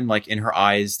Lauren, like in her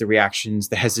eyes, the reactions,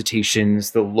 the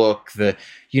hesitations, the look,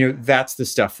 that's the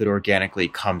stuff that organically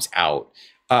comes out.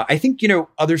 I think,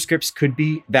 other scripts could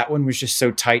be, that one was just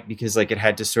so tight because like it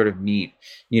had to sort of meet,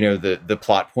 the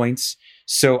plot points.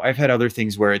 So I've had other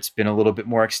things where it's been a little bit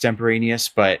more extemporaneous,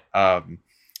 but I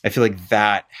feel like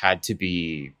that had to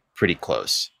be pretty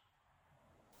close.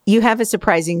 You have a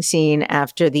surprising scene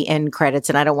after the end credits,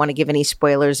 and I don't want to give any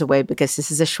spoilers away because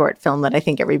this is a short film that I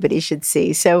think everybody should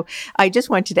see. So I just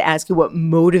wanted to ask you what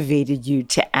motivated you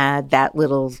to add that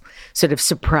little sort of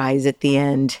surprise at the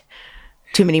end.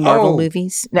 Too many Marvel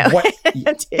movies? No.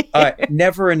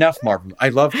 Never enough Marvel. I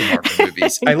love the Marvel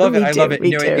movies. I love it. I love it.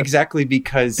 Exactly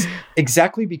because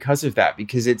of that,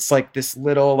 because it's like this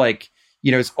little, like,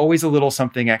 it's always a little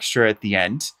something extra at the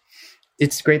end.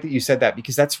 It's great that you said that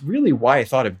because that's really why I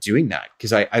thought of doing that.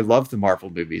 Because I love the Marvel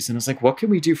movies. And I was like, what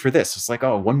can we do for this? It's like,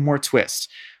 one more twist.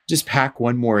 Just pack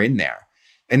one more in there.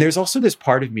 And there's also this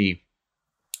part of me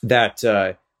that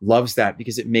loves that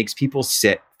because it makes people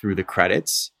sit through the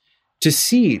credits to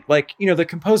see, like, the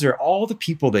composer, all the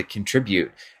people that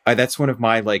contribute. That's one of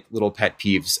my like little pet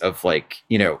peeves of like,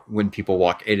 when people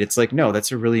walk in, it's like, no,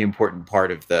 that's a really important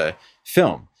part of the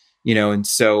film, and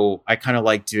so I kind of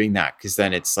like doing that because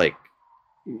then it's like,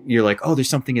 you're like, oh, there's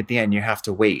something at the end, you have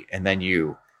to wait. And then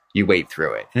you wait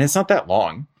through it. And it's not that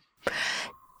long.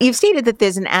 You've stated that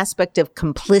there's an aspect of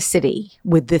complicity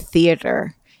with the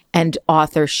theater and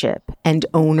authorship and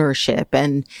ownership.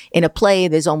 And in a play,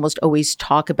 there's almost always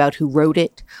talk about who wrote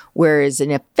it. Whereas in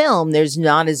a film, there's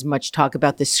not as much talk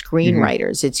about the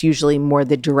screenwriters. Mm-hmm. It's usually more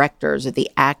the directors or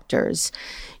the actors.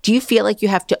 Do you feel like you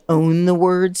have to own the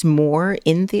words more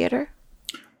in theater?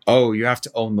 Oh, you have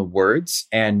to own the words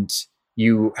and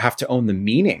you have to own the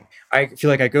meaning. I feel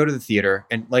like I go to the theater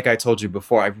and like I told you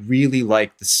before, I really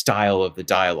like the style of the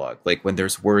dialogue. Like when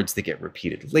there's words that get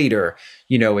repeated later,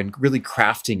 and really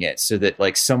crafting it so that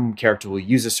like some character will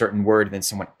use a certain word and then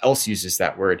someone else uses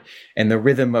that word and the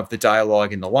rhythm of the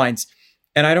dialogue and the lines.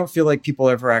 And I don't feel like people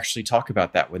ever actually talk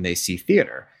about that when they see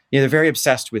theater. They're very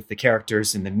obsessed with the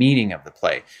characters and the meaning of the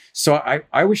play. So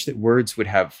I wish that words would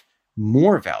have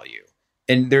more value.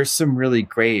 And there's some really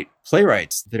great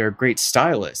playwrights that are great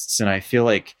stylists. And I feel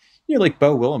like, like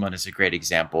Beau Willimon is a great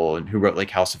example and who wrote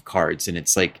like House of Cards. And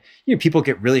it's like, people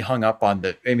get really hung up on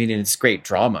and it's great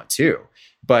drama too.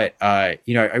 But, I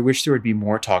wish there would be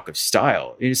more talk of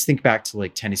style. You just think back to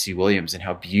like Tennessee Williams and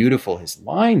how beautiful his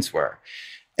lines were.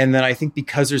 And then I think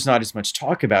because there's not as much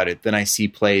talk about it, then I see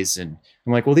plays and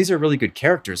I'm like, well, these are really good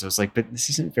characters. I was like, but this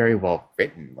isn't very well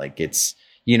written. Like it's,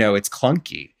 it's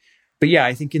clunky. But yeah,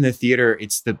 I think in the theater,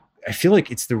 I feel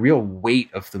like it's the real weight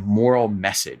of the moral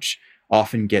message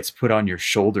often gets put on your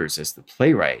shoulders as the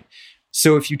playwright.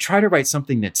 So if you try to write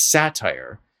something that's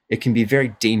satire, it can be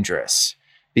very dangerous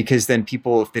because then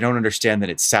people, if they don't understand that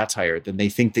it's satire, then they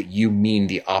think that you mean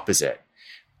the opposite.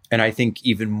 And I think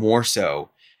even more so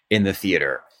in the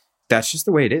theater, that's just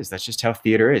the way it is. That's just how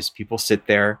theater is. People sit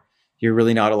there. You're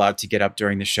really not allowed to get up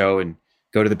during the show and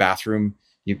go to the bathroom.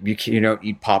 You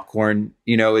eat popcorn,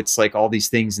 it's like all these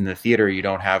things in the theater you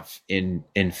don't have in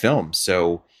film.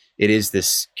 So it is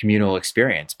this communal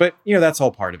experience, but that's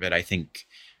all part of it. I think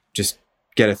just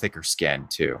get a thicker skin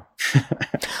too.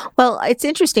 Well, it's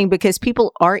interesting because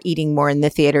people are eating more in the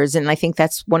theaters. And I think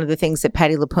that's one of the things that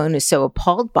Patti LuPone is so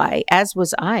appalled by, as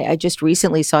was I. I just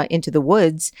recently saw Into the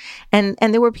Woods and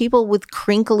there were people with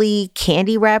crinkly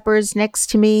candy wrappers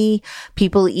next to me,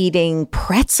 people eating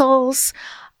pretzels.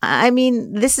 I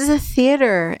mean, this is a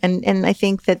theater, and I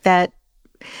think that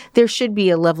there should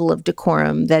be a level of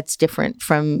decorum that's different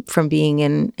from being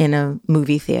in a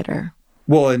movie theater.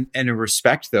 Well, and a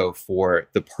respect, though, for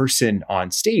the person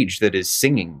on stage that is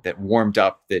singing, that warmed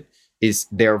up, that is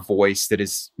their voice, that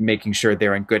is making sure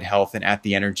they're in good health and at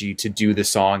the energy to do the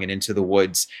song and Into the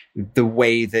Woods the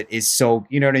way that is so,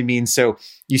 you know what I mean? So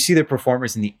you see the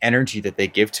performers and the energy that they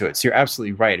give to it. So you're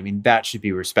absolutely right. I mean, that should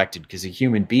be respected because a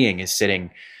human being is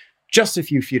sitting just a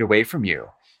few feet away from you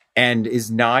and is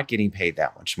not getting paid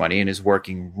that much money and is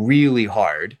working really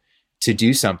hard to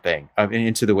do something.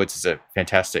 Into the Woods is a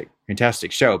fantastic,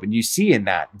 fantastic show. But you see in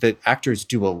that the actors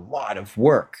do a lot of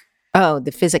work. Oh,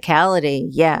 the physicality.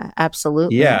 Yeah,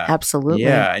 absolutely. Yeah, absolutely.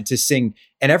 Yeah. And to sing,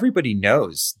 and everybody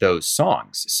knows those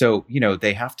songs. So,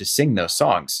 they have to sing those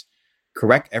songs.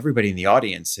 Correct. Everybody in the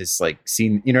audience has like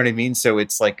seen, you know what I mean? So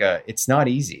it's like, it's not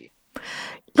easy.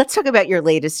 Let's talk about your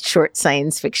latest short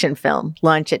science fiction film,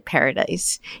 Launch at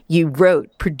Paradise. You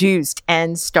wrote, produced,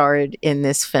 and starred in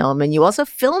this film, and you also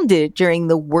filmed it during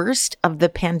the worst of the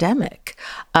pandemic.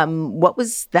 What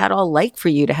was that all like for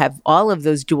you to have all of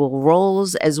those dual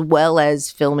roles as well as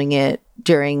filming it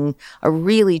during a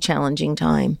really challenging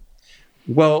time?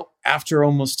 Well, after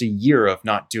almost a year of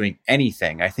not doing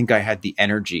anything, I think I had the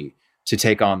energy to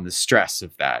take on the stress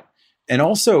of that. And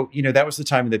also, that was the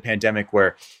time of the pandemic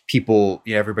where people,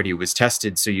 everybody was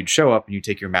tested. So you'd show up and you'd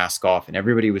take your mask off and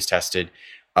everybody was tested.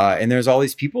 And there's all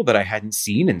these people that I hadn't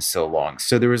seen in so long.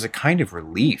 So there was a kind of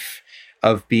relief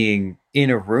of being in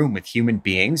a room with human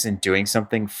beings and doing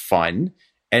something fun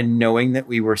and knowing that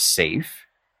we were safe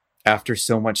after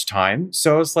so much time.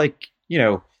 So I was like,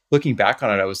 looking back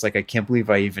on it, I was like, I can't believe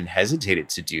I even hesitated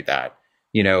to do that.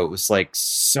 It was like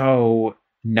so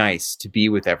nice to be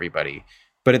with everybody.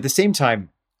 But at the same time,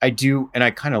 I do, and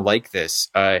I kind of like this.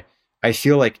 I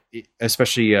feel like,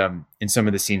 especially in some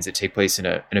of the scenes that take place in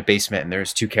a basement, and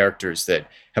there's two characters that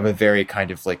have a very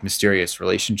kind of like mysterious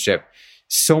relationship.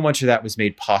 So much of that was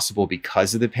made possible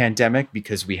because of the pandemic,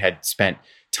 because we had spent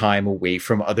time away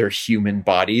from other human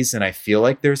bodies, and I feel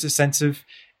like there's a sense of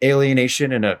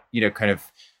alienation and a kind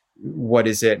of what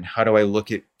is it and how do I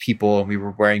look at people? And we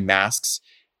were wearing masks,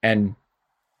 and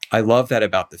I love that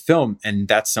about the film. And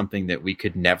that's something that we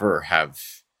could never have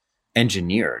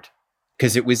engineered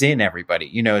because it was in everybody.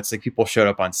 It's like people showed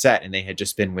up on set and they had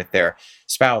just been with their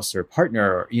spouse or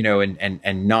partner,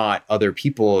 and not other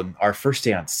people. And our first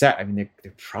day on set, I mean, there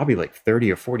were probably like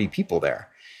 30 or 40 people there.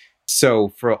 So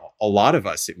for a lot of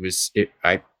us,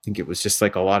 I think it was just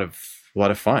like a lot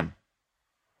of fun.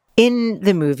 In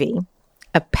the movie,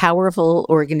 a powerful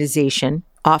organization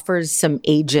offers some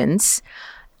agents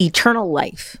eternal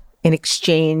life in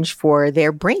exchange for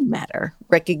their brain matter,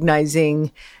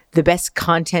 recognizing the best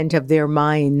content of their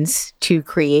minds to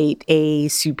create a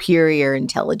superior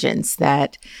intelligence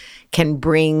that can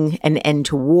bring an end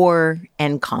to war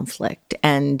and conflict.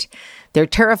 And they're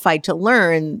terrified to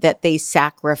learn that they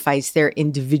sacrifice their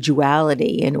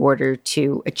individuality in order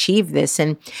to achieve this.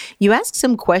 And you ask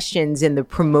some questions in the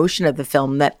promotion of the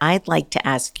film that I'd like to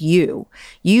ask you.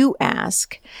 You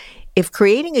ask, if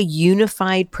creating a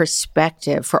unified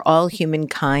perspective for all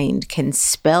humankind can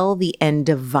spell the end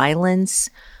of violence,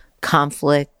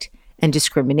 conflict, and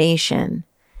discrimination,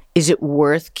 is it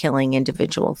worth killing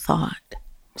individual thought?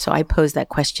 So I pose that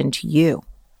question to you.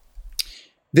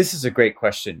 This is a great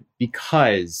question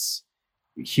because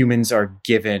humans are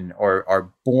given or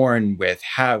are born with,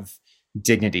 have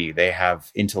dignity, they have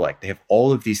intellect, they have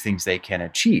all of these things they can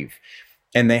achieve.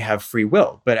 And they have free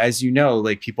will. But as you know,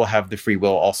 like people have the free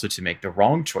will also to make the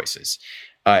wrong choices.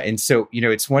 And so,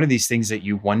 it's one of these things that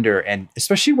you wonder, and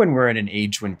especially when we're in an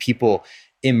age when people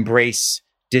embrace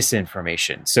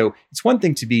disinformation. So it's one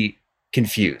thing to be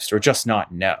confused or just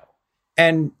not know.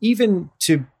 And even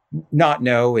to not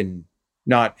know and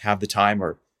not have the time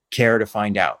or care to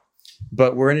find out.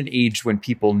 But we're in an age when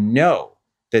people know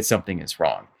that something is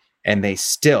wrong and they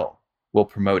still will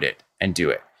promote it and do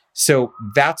it. So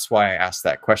that's why I asked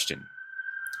that question,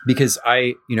 because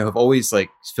I, have always like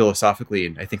philosophically,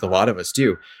 and I think a lot of us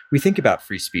do, we think about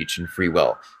free speech and free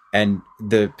will and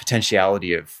the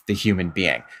potentiality of the human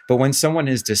being. But when someone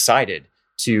has decided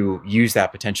to use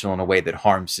that potential in a way that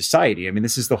harms society, I mean,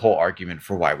 this is the whole argument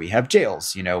for why we have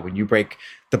jails. When you break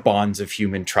the bonds of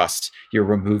human trust, you're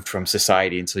removed from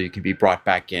society until you can be brought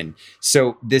back in.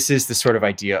 So this is the sort of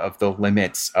idea of the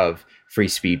limits of free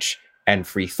speech and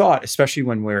free thought, especially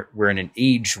when we're in an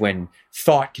age when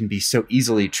thought can be so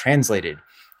easily translated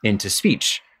into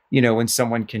speech. When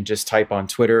someone can just type on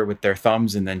Twitter with their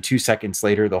thumbs and then 2 seconds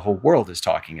later, the whole world is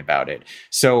talking about it.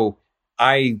 So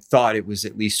I thought it was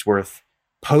at least worth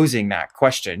posing that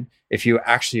question. If you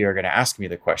actually are going to ask me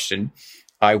the question,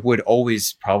 I would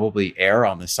always probably err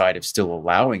on the side of still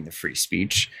allowing the free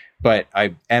speech. But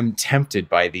I am tempted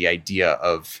by the idea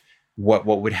of what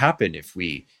would happen if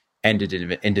we ended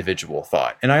in individual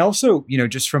thought. And I also,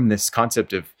 just from this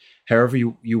concept of however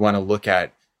you want to look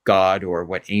at God or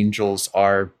what angels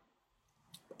are,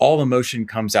 all emotion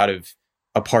comes out of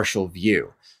a partial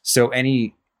view. So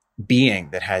any being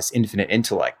that has infinite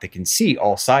intellect that can see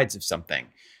all sides of something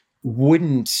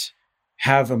wouldn't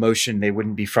have emotion. They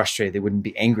wouldn't be frustrated. They wouldn't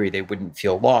be angry. They wouldn't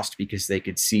feel lost because they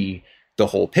could see the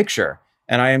whole picture.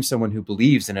 And I am someone who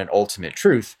believes in an ultimate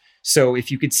truth. So if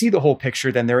you could see the whole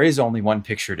picture, then there is only one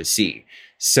picture to see.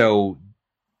 So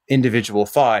individual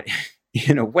thought,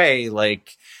 in a way,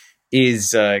 like,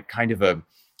 is kind of a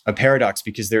paradox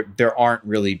because there aren't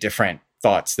really different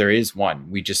thoughts. There is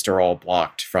one. We just are all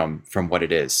blocked from what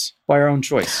it is by our own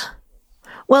choice.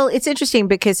 Well, it's interesting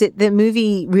because the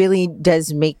movie really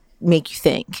does make you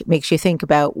think. It makes you think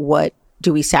about what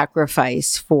do we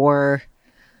sacrifice for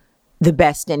the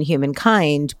best in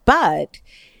humankind. But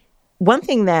one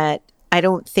thing that I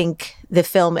don't think the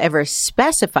film ever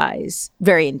specifies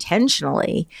very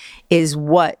intentionally is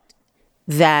what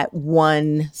that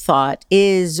one thought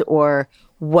is, or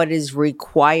what is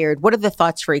required. What are the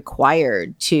thoughts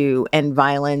required to end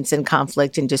violence and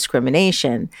conflict and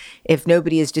discrimination? If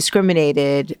nobody is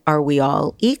discriminated, are we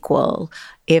all equal?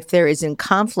 If there isn't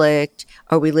conflict,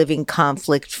 are we living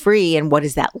conflict free? And what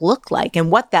does that look like? And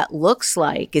what that looks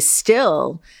like is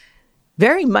still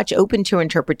very much open to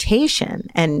interpretation.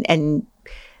 And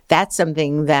that's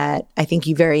something that I think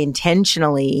you very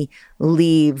intentionally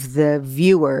leave the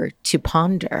viewer to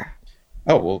ponder.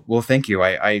 Oh, well, thank you.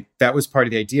 I that was part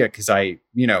of the idea because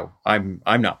I'm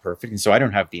not perfect. And so I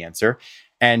don't have the answer.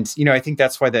 And, I think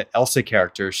that's why the Elsa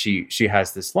character, she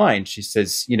has this line. She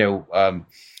says,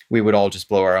 we would all just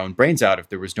blow our own brains out if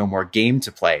there was no more game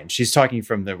to play. And she's talking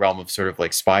from the realm of sort of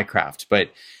like spycraft.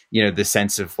 But, the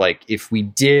sense of like, if we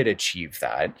did achieve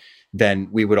that, then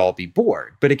we would all be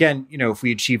bored. But again, if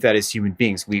we achieve that as human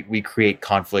beings, we create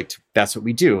conflict. That's what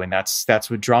we do. And that's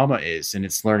what drama is. And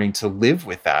it's learning to live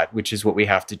with that, which is what we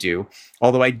have to do.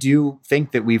 Although I do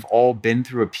think that we've all been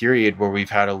through a period where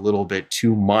we've had a little bit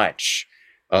too much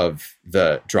of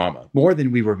the drama, more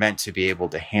than we were meant to be able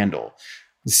to handle.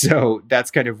 So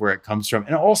that's kind of where it comes from.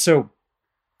 And also,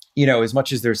 as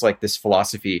much as there's like this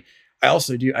philosophy, I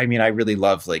also do. I mean, I really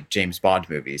love like James Bond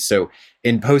movies. So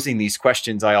in posing these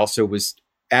questions, I also was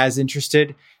as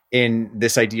interested in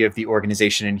this idea of the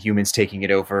organization and humans taking it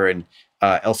over. And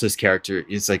Elsa's character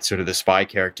is like sort of the spy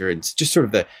character. And it's just sort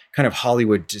of the kind of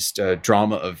Hollywood just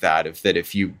drama of that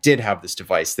if you did have this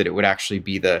device, that it would actually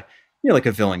be the, like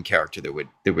a villain character that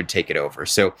would take it over.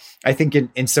 So I think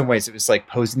in some ways it was like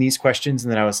posing these questions.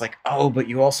 And then I was like, oh, but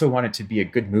you also want it to be a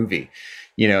good movie,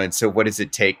 and so what does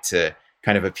it take to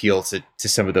kind of appeal to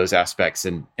some of those aspects.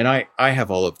 And I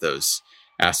have all of those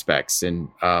aspects. And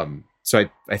so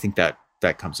I think that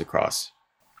comes across.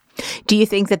 Do you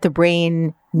think that the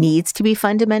brain needs to be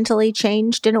fundamentally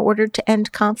changed in order to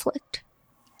end conflict?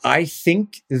 I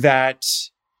think that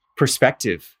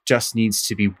perspective just needs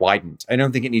to be widened. I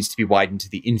don't think it needs to be widened to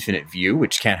the infinite view,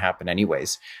 which can't happen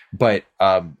anyways. But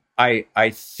I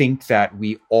think that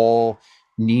we all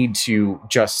need to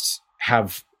just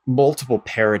have multiple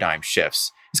paradigm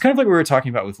shifts. It's kind of like we were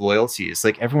talking about with loyalty. It's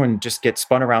like everyone just gets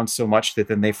spun around so much that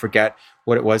then they forget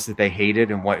what it was that they hated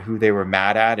and who they were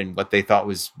mad at and what they thought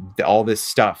was all this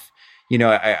stuff.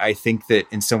 I think that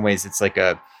in some ways it's like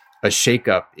a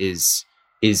shakeup is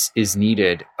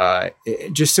needed,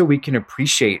 just so we can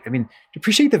appreciate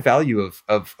the value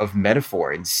of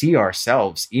metaphor and see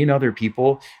ourselves in other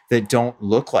people that don't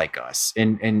look like us,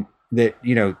 and that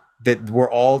that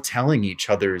we're all telling each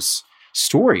other's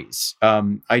stories.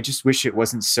 I just wish it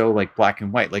wasn't so like black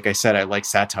and white. Like I said, I like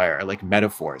satire, I like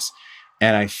metaphors,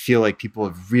 and I feel like people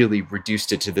have really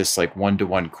reduced it to this like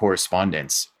one-to-one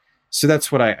correspondence. So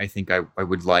that's what I think I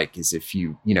would like, is if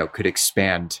you could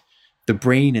expand the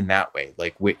brain in that way,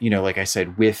 like like I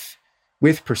said, with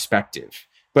perspective.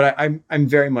 But I'm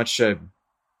very much a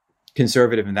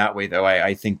conservative in that way, though.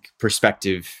 I think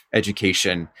perspective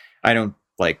education,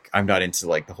 I'm not into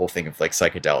like the whole thing of like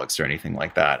psychedelics or anything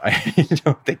like that. I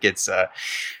don't think it's,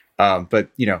 but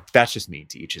that's just me,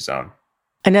 to each his own.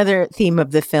 Another theme of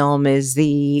the film is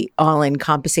the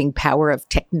all-encompassing power of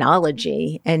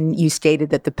technology. And you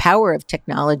stated that the power of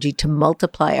technology to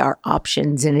multiply our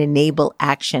options and enable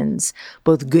actions,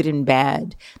 both good and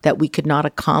bad, that we could not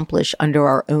accomplish under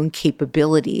our own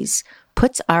capabilities,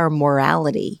 puts our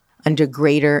morality under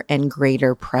greater and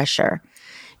greater pressure.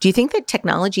 Do you think that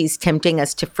technology is tempting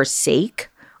us to forsake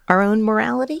our own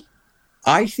morality?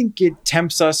 I think it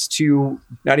tempts us to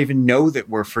not even know that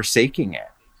we're forsaking it.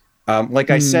 Like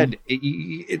I said,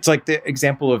 it's like the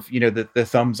example of, the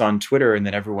thumbs on Twitter and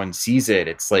then everyone sees it.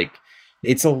 It's like,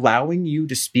 it's allowing you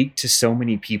to speak to so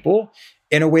many people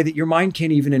in a way that your mind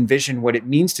can't even envision what it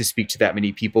means to speak to that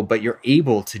many people, but you're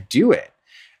able to do it.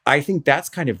 I think that's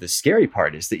kind of the scary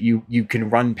part, is that you can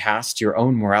run past your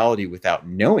own morality without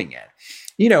knowing it.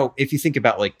 If you think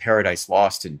about like Paradise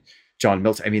Lost and John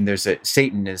Milton, there's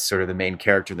Satan is sort of the main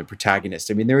character and the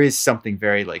protagonist. There is something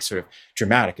very like sort of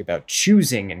dramatic about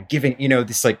choosing and giving,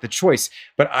 this like the choice.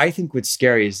 But I think what's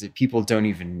scary is that people don't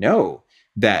even know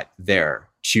that they're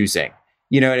choosing.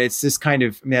 And it's this kind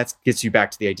of, that gets you back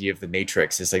to the idea of the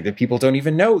Matrix. It's like that people don't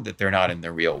even know that they're not in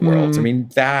the real world.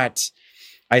 That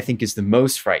I think is the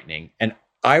most frightening. And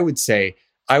I would say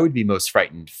I would be most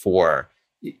frightened for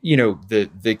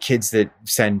the kids that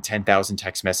send 10,000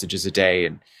 text messages a day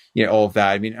and, all of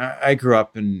that. I mean, I grew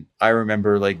up and I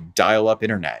remember like dial-up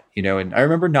internet, and I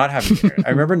remember not having internet. I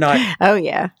remember not. Oh,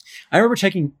 yeah. I remember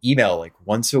checking email like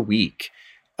once a week.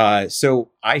 So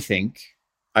I think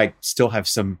I still have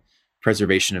some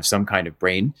preservation of some kind of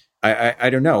brain. I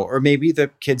don't know. Or maybe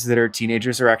the kids that are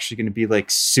teenagers are actually going to be like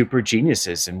super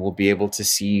geniuses and will be able to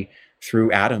see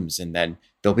through atoms, and then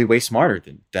they'll be way smarter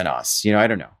than us. I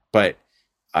don't know. But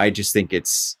I just think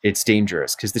it's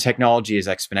dangerous because the technology is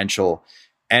exponential.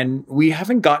 And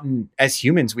as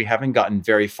humans, we haven't gotten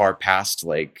very far past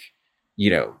the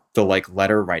like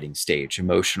letter writing stage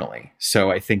emotionally.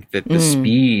 So I think that the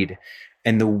speed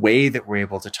and the way that we're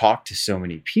able to talk to so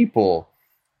many people,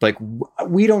 like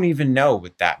we don't even know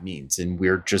what that means. And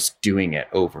we're just doing it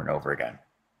over and over again.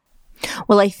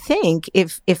 Well, I think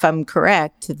if I'm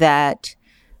correct, that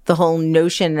the whole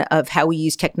notion of how we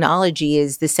use technology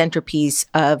is the centerpiece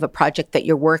of a project that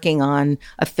you're working on,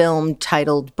 a film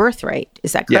titled Birthright.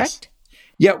 Is that correct?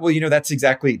 Yes. Yeah. Well,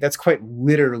 that's quite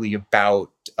literally about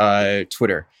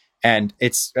Twitter. And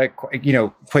it's,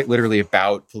 quite literally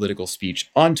about political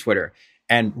speech on Twitter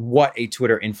and what a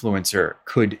Twitter influencer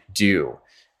could do,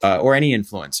 or any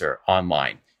influencer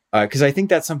online. Because I think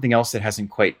that's something else that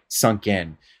hasn't quite sunk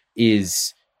in,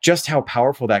 is just how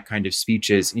powerful that kind of speech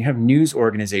is. And you have news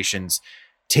organizations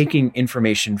taking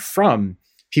information from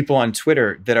people on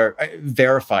Twitter that are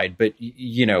verified, but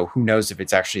who knows if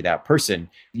it's actually that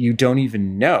person. You don't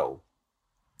even know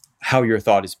how your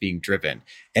thought is being driven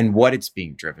and what it's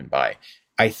being driven by.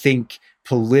 I think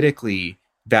politically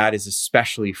that is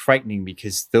especially frightening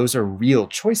because those are real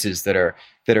choices that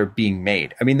are being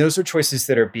made. I mean, those are choices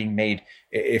that are being made,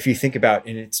 if you think about,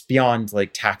 and it's beyond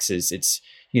like taxes. It's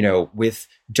with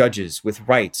judges, with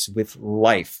rights, with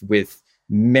life, with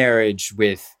marriage,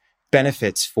 with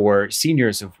benefits for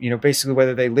seniors of, basically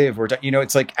whether they live or,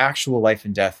 it's like actual life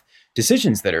and death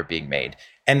decisions that are being made.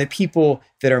 And the people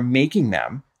that are making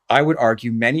them, I would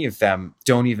argue many of them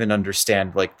don't even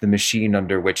understand like the machine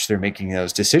under which they're making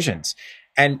those decisions.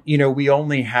 And, we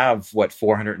only have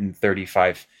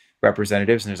 435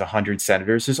 representatives and there's 100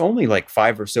 senators. There's only like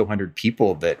 500 or so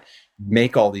people that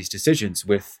make all these decisions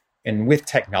with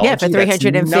technology. Yeah, for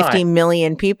 350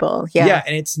 million people. Yeah. Yeah.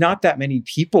 And it's not that many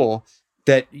people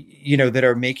that, that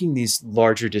are making these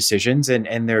larger decisions,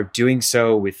 and they're doing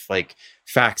so with like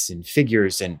facts and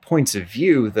figures and points of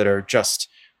view that are just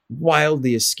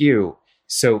wildly askew.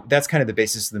 So that's kind of the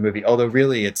basis of the movie. Although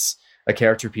really it's a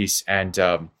character piece, and,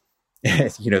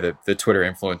 the Twitter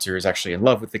influencer is actually in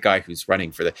love with the guy who's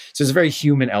running for so there's a very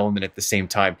human element at the same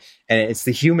time. And it's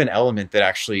the human element that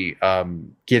actually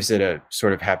gives it a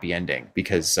sort of happy ending,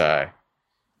 because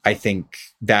I think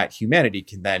that humanity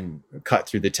can then cut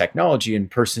through the technology and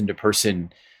person to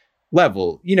person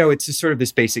level. It's just sort of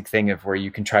this basic thing of where you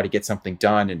can try to get something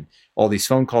done and all these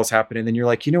phone calls happen. And then you're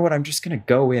like, you know what, I'm just going to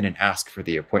go in and ask for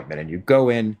the appointment. And you go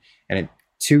in and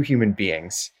two human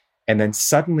beings. And then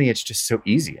suddenly it's just so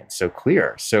easy and so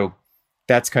clear. So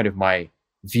that's kind of my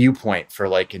viewpoint for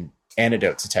like an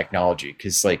antidote to technology.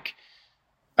 Because like,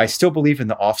 I still believe in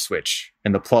the off switch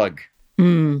and the plug.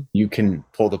 You can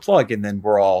pull the plug and then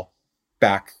we're all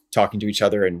back talking to each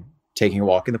other and taking a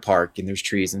walk in the park, and there's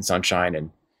trees and sunshine,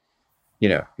 and,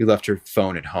 you left your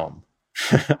phone at home.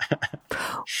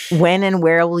 When and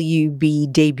where will you be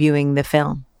debuting the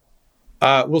film?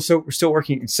 So we're still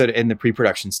working in the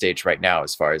pre-production stage right now,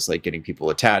 as far as like getting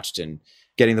people attached and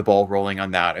getting the ball rolling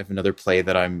on that. I have another play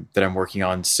that I'm working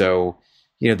on. So,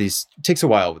 these takes a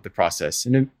while with the process,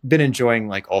 and I've been enjoying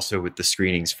like also with the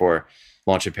screenings for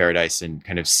Launch of Paradise and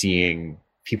kind of seeing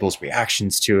people's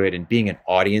reactions to it and being in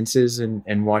audiences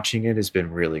and watching it has been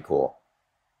really cool.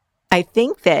 I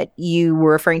think that you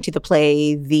were referring to the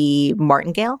play, The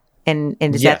Martingale. And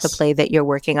is that the play that you're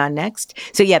working on next?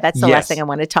 So yeah, that's the last thing I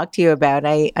want to talk to you about.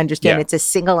 I understand it's a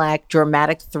single act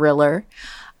dramatic thriller.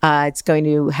 It's going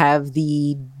to have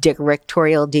the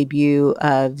directorial debut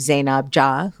of Zainab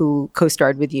Jah, who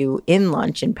co-starred with you in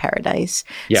Lunch in Paradise.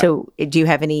 Yeah. So do you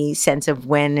have any sense of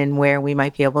when and where we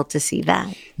might be able to see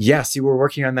that? Yeah, see, we're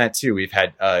working on that too. We've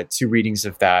had 2 readings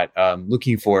of that,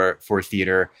 looking for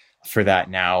theater for that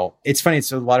now. It's funny,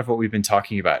 it's a lot of what we've been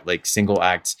talking about, like single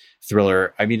act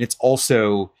thriller. I mean, it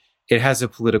has a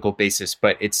political basis,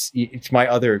 but it's my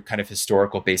other kind of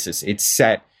historical basis. It's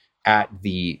set at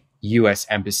the U.S.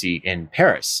 Embassy in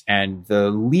Paris, and the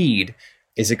lead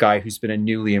is a guy who's been a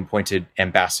newly appointed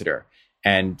ambassador,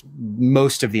 and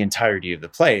most of the entirety of the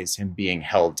play is him being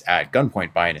held at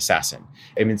gunpoint by an assassin.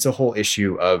 I mean, it's a whole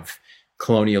issue of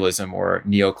colonialism or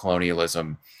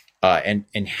neocolonialism,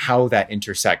 and how that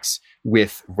intersects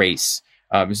with race.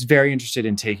 was very interested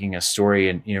in taking a story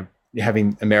and,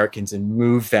 having Americans and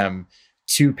move them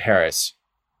to Paris,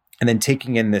 and then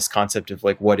taking in this concept of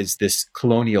like, what is this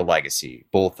colonial legacy,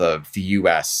 both of the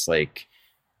US,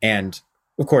 and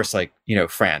of course,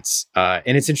 France.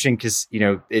 And it's interesting because,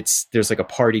 there's like a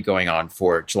party going on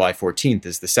for July 14th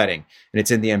is the setting, and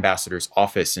it's in the ambassador's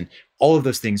office. And all of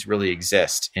those things really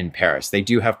exist in Paris. They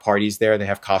do have parties there. They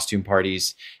have costume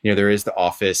parties. There is the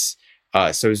office.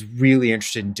 So I was really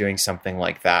interested in doing something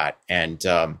like that. And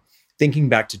thinking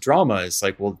back to drama is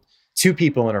like, well, 2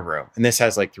 people in a room, and this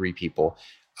has like 3 people.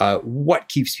 What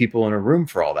keeps people in a room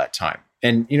for all that time?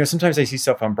 And, sometimes I see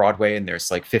stuff on Broadway and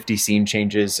there's like 50 scene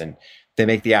changes and they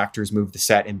make the actors move the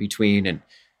set in between. And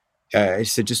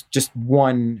so just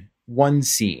one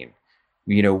scene,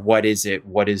 what is it?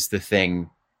 What is the thing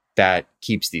that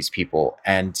keeps these people?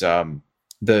 And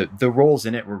the roles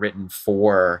in it were written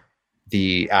for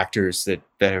the actors that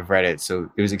have read it. So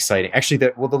it was exciting. Actually,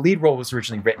 the lead role was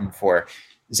originally written for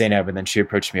Zainab, and then she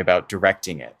approached me about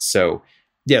directing it. So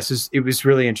yes, it was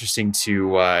really interesting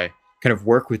to kind of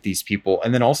work with these people,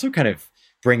 and then also kind of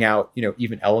bring out,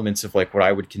 even elements of like what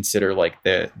I would consider like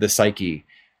the psyche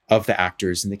of the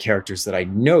actors and the characters that I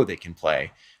know they can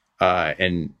play,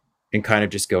 and kind of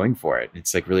just going for it.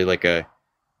 It's like really like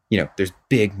there's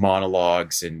big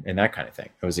monologues and that kind of thing.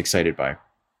 I was excited by.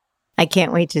 I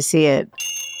can't wait to see it.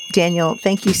 Daniel,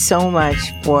 thank you so much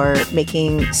for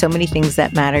making so many things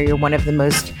that matter. You're one of the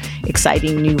most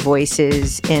exciting new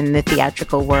voices in the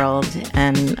theatrical world.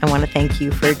 And I want to thank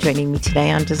you for joining me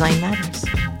today on Design Matters.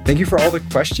 Thank you for all the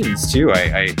questions, too.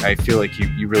 I feel like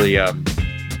you really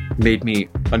made me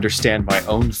understand my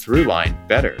own through line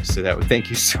better. So thank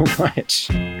you so much.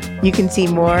 You can see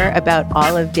more about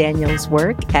all of Daniel's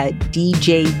work at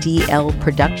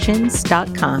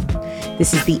djdlproductions.com.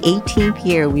 This is the 18th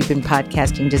year we've been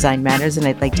podcasting Design Matters, and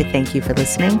I'd like to thank you for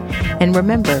listening. And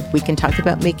remember, we can talk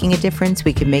about making a difference,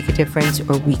 we can make a difference,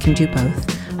 or we can do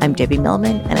both. I'm Debbie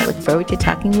Millman, and I look forward to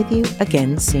talking with you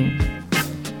again soon.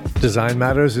 Design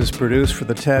Matters is produced for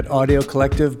the TED Audio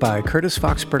Collective by Curtis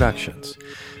Fox Productions.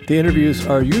 The interviews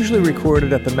are usually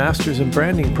recorded at the Masters in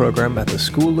Branding program at the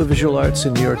School of Visual Arts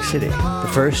in New York City, the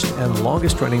first and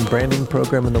longest-running branding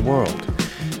program in the world.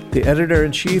 The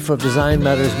editor-in-chief of Design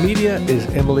Matters Media is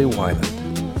Emily Weiland.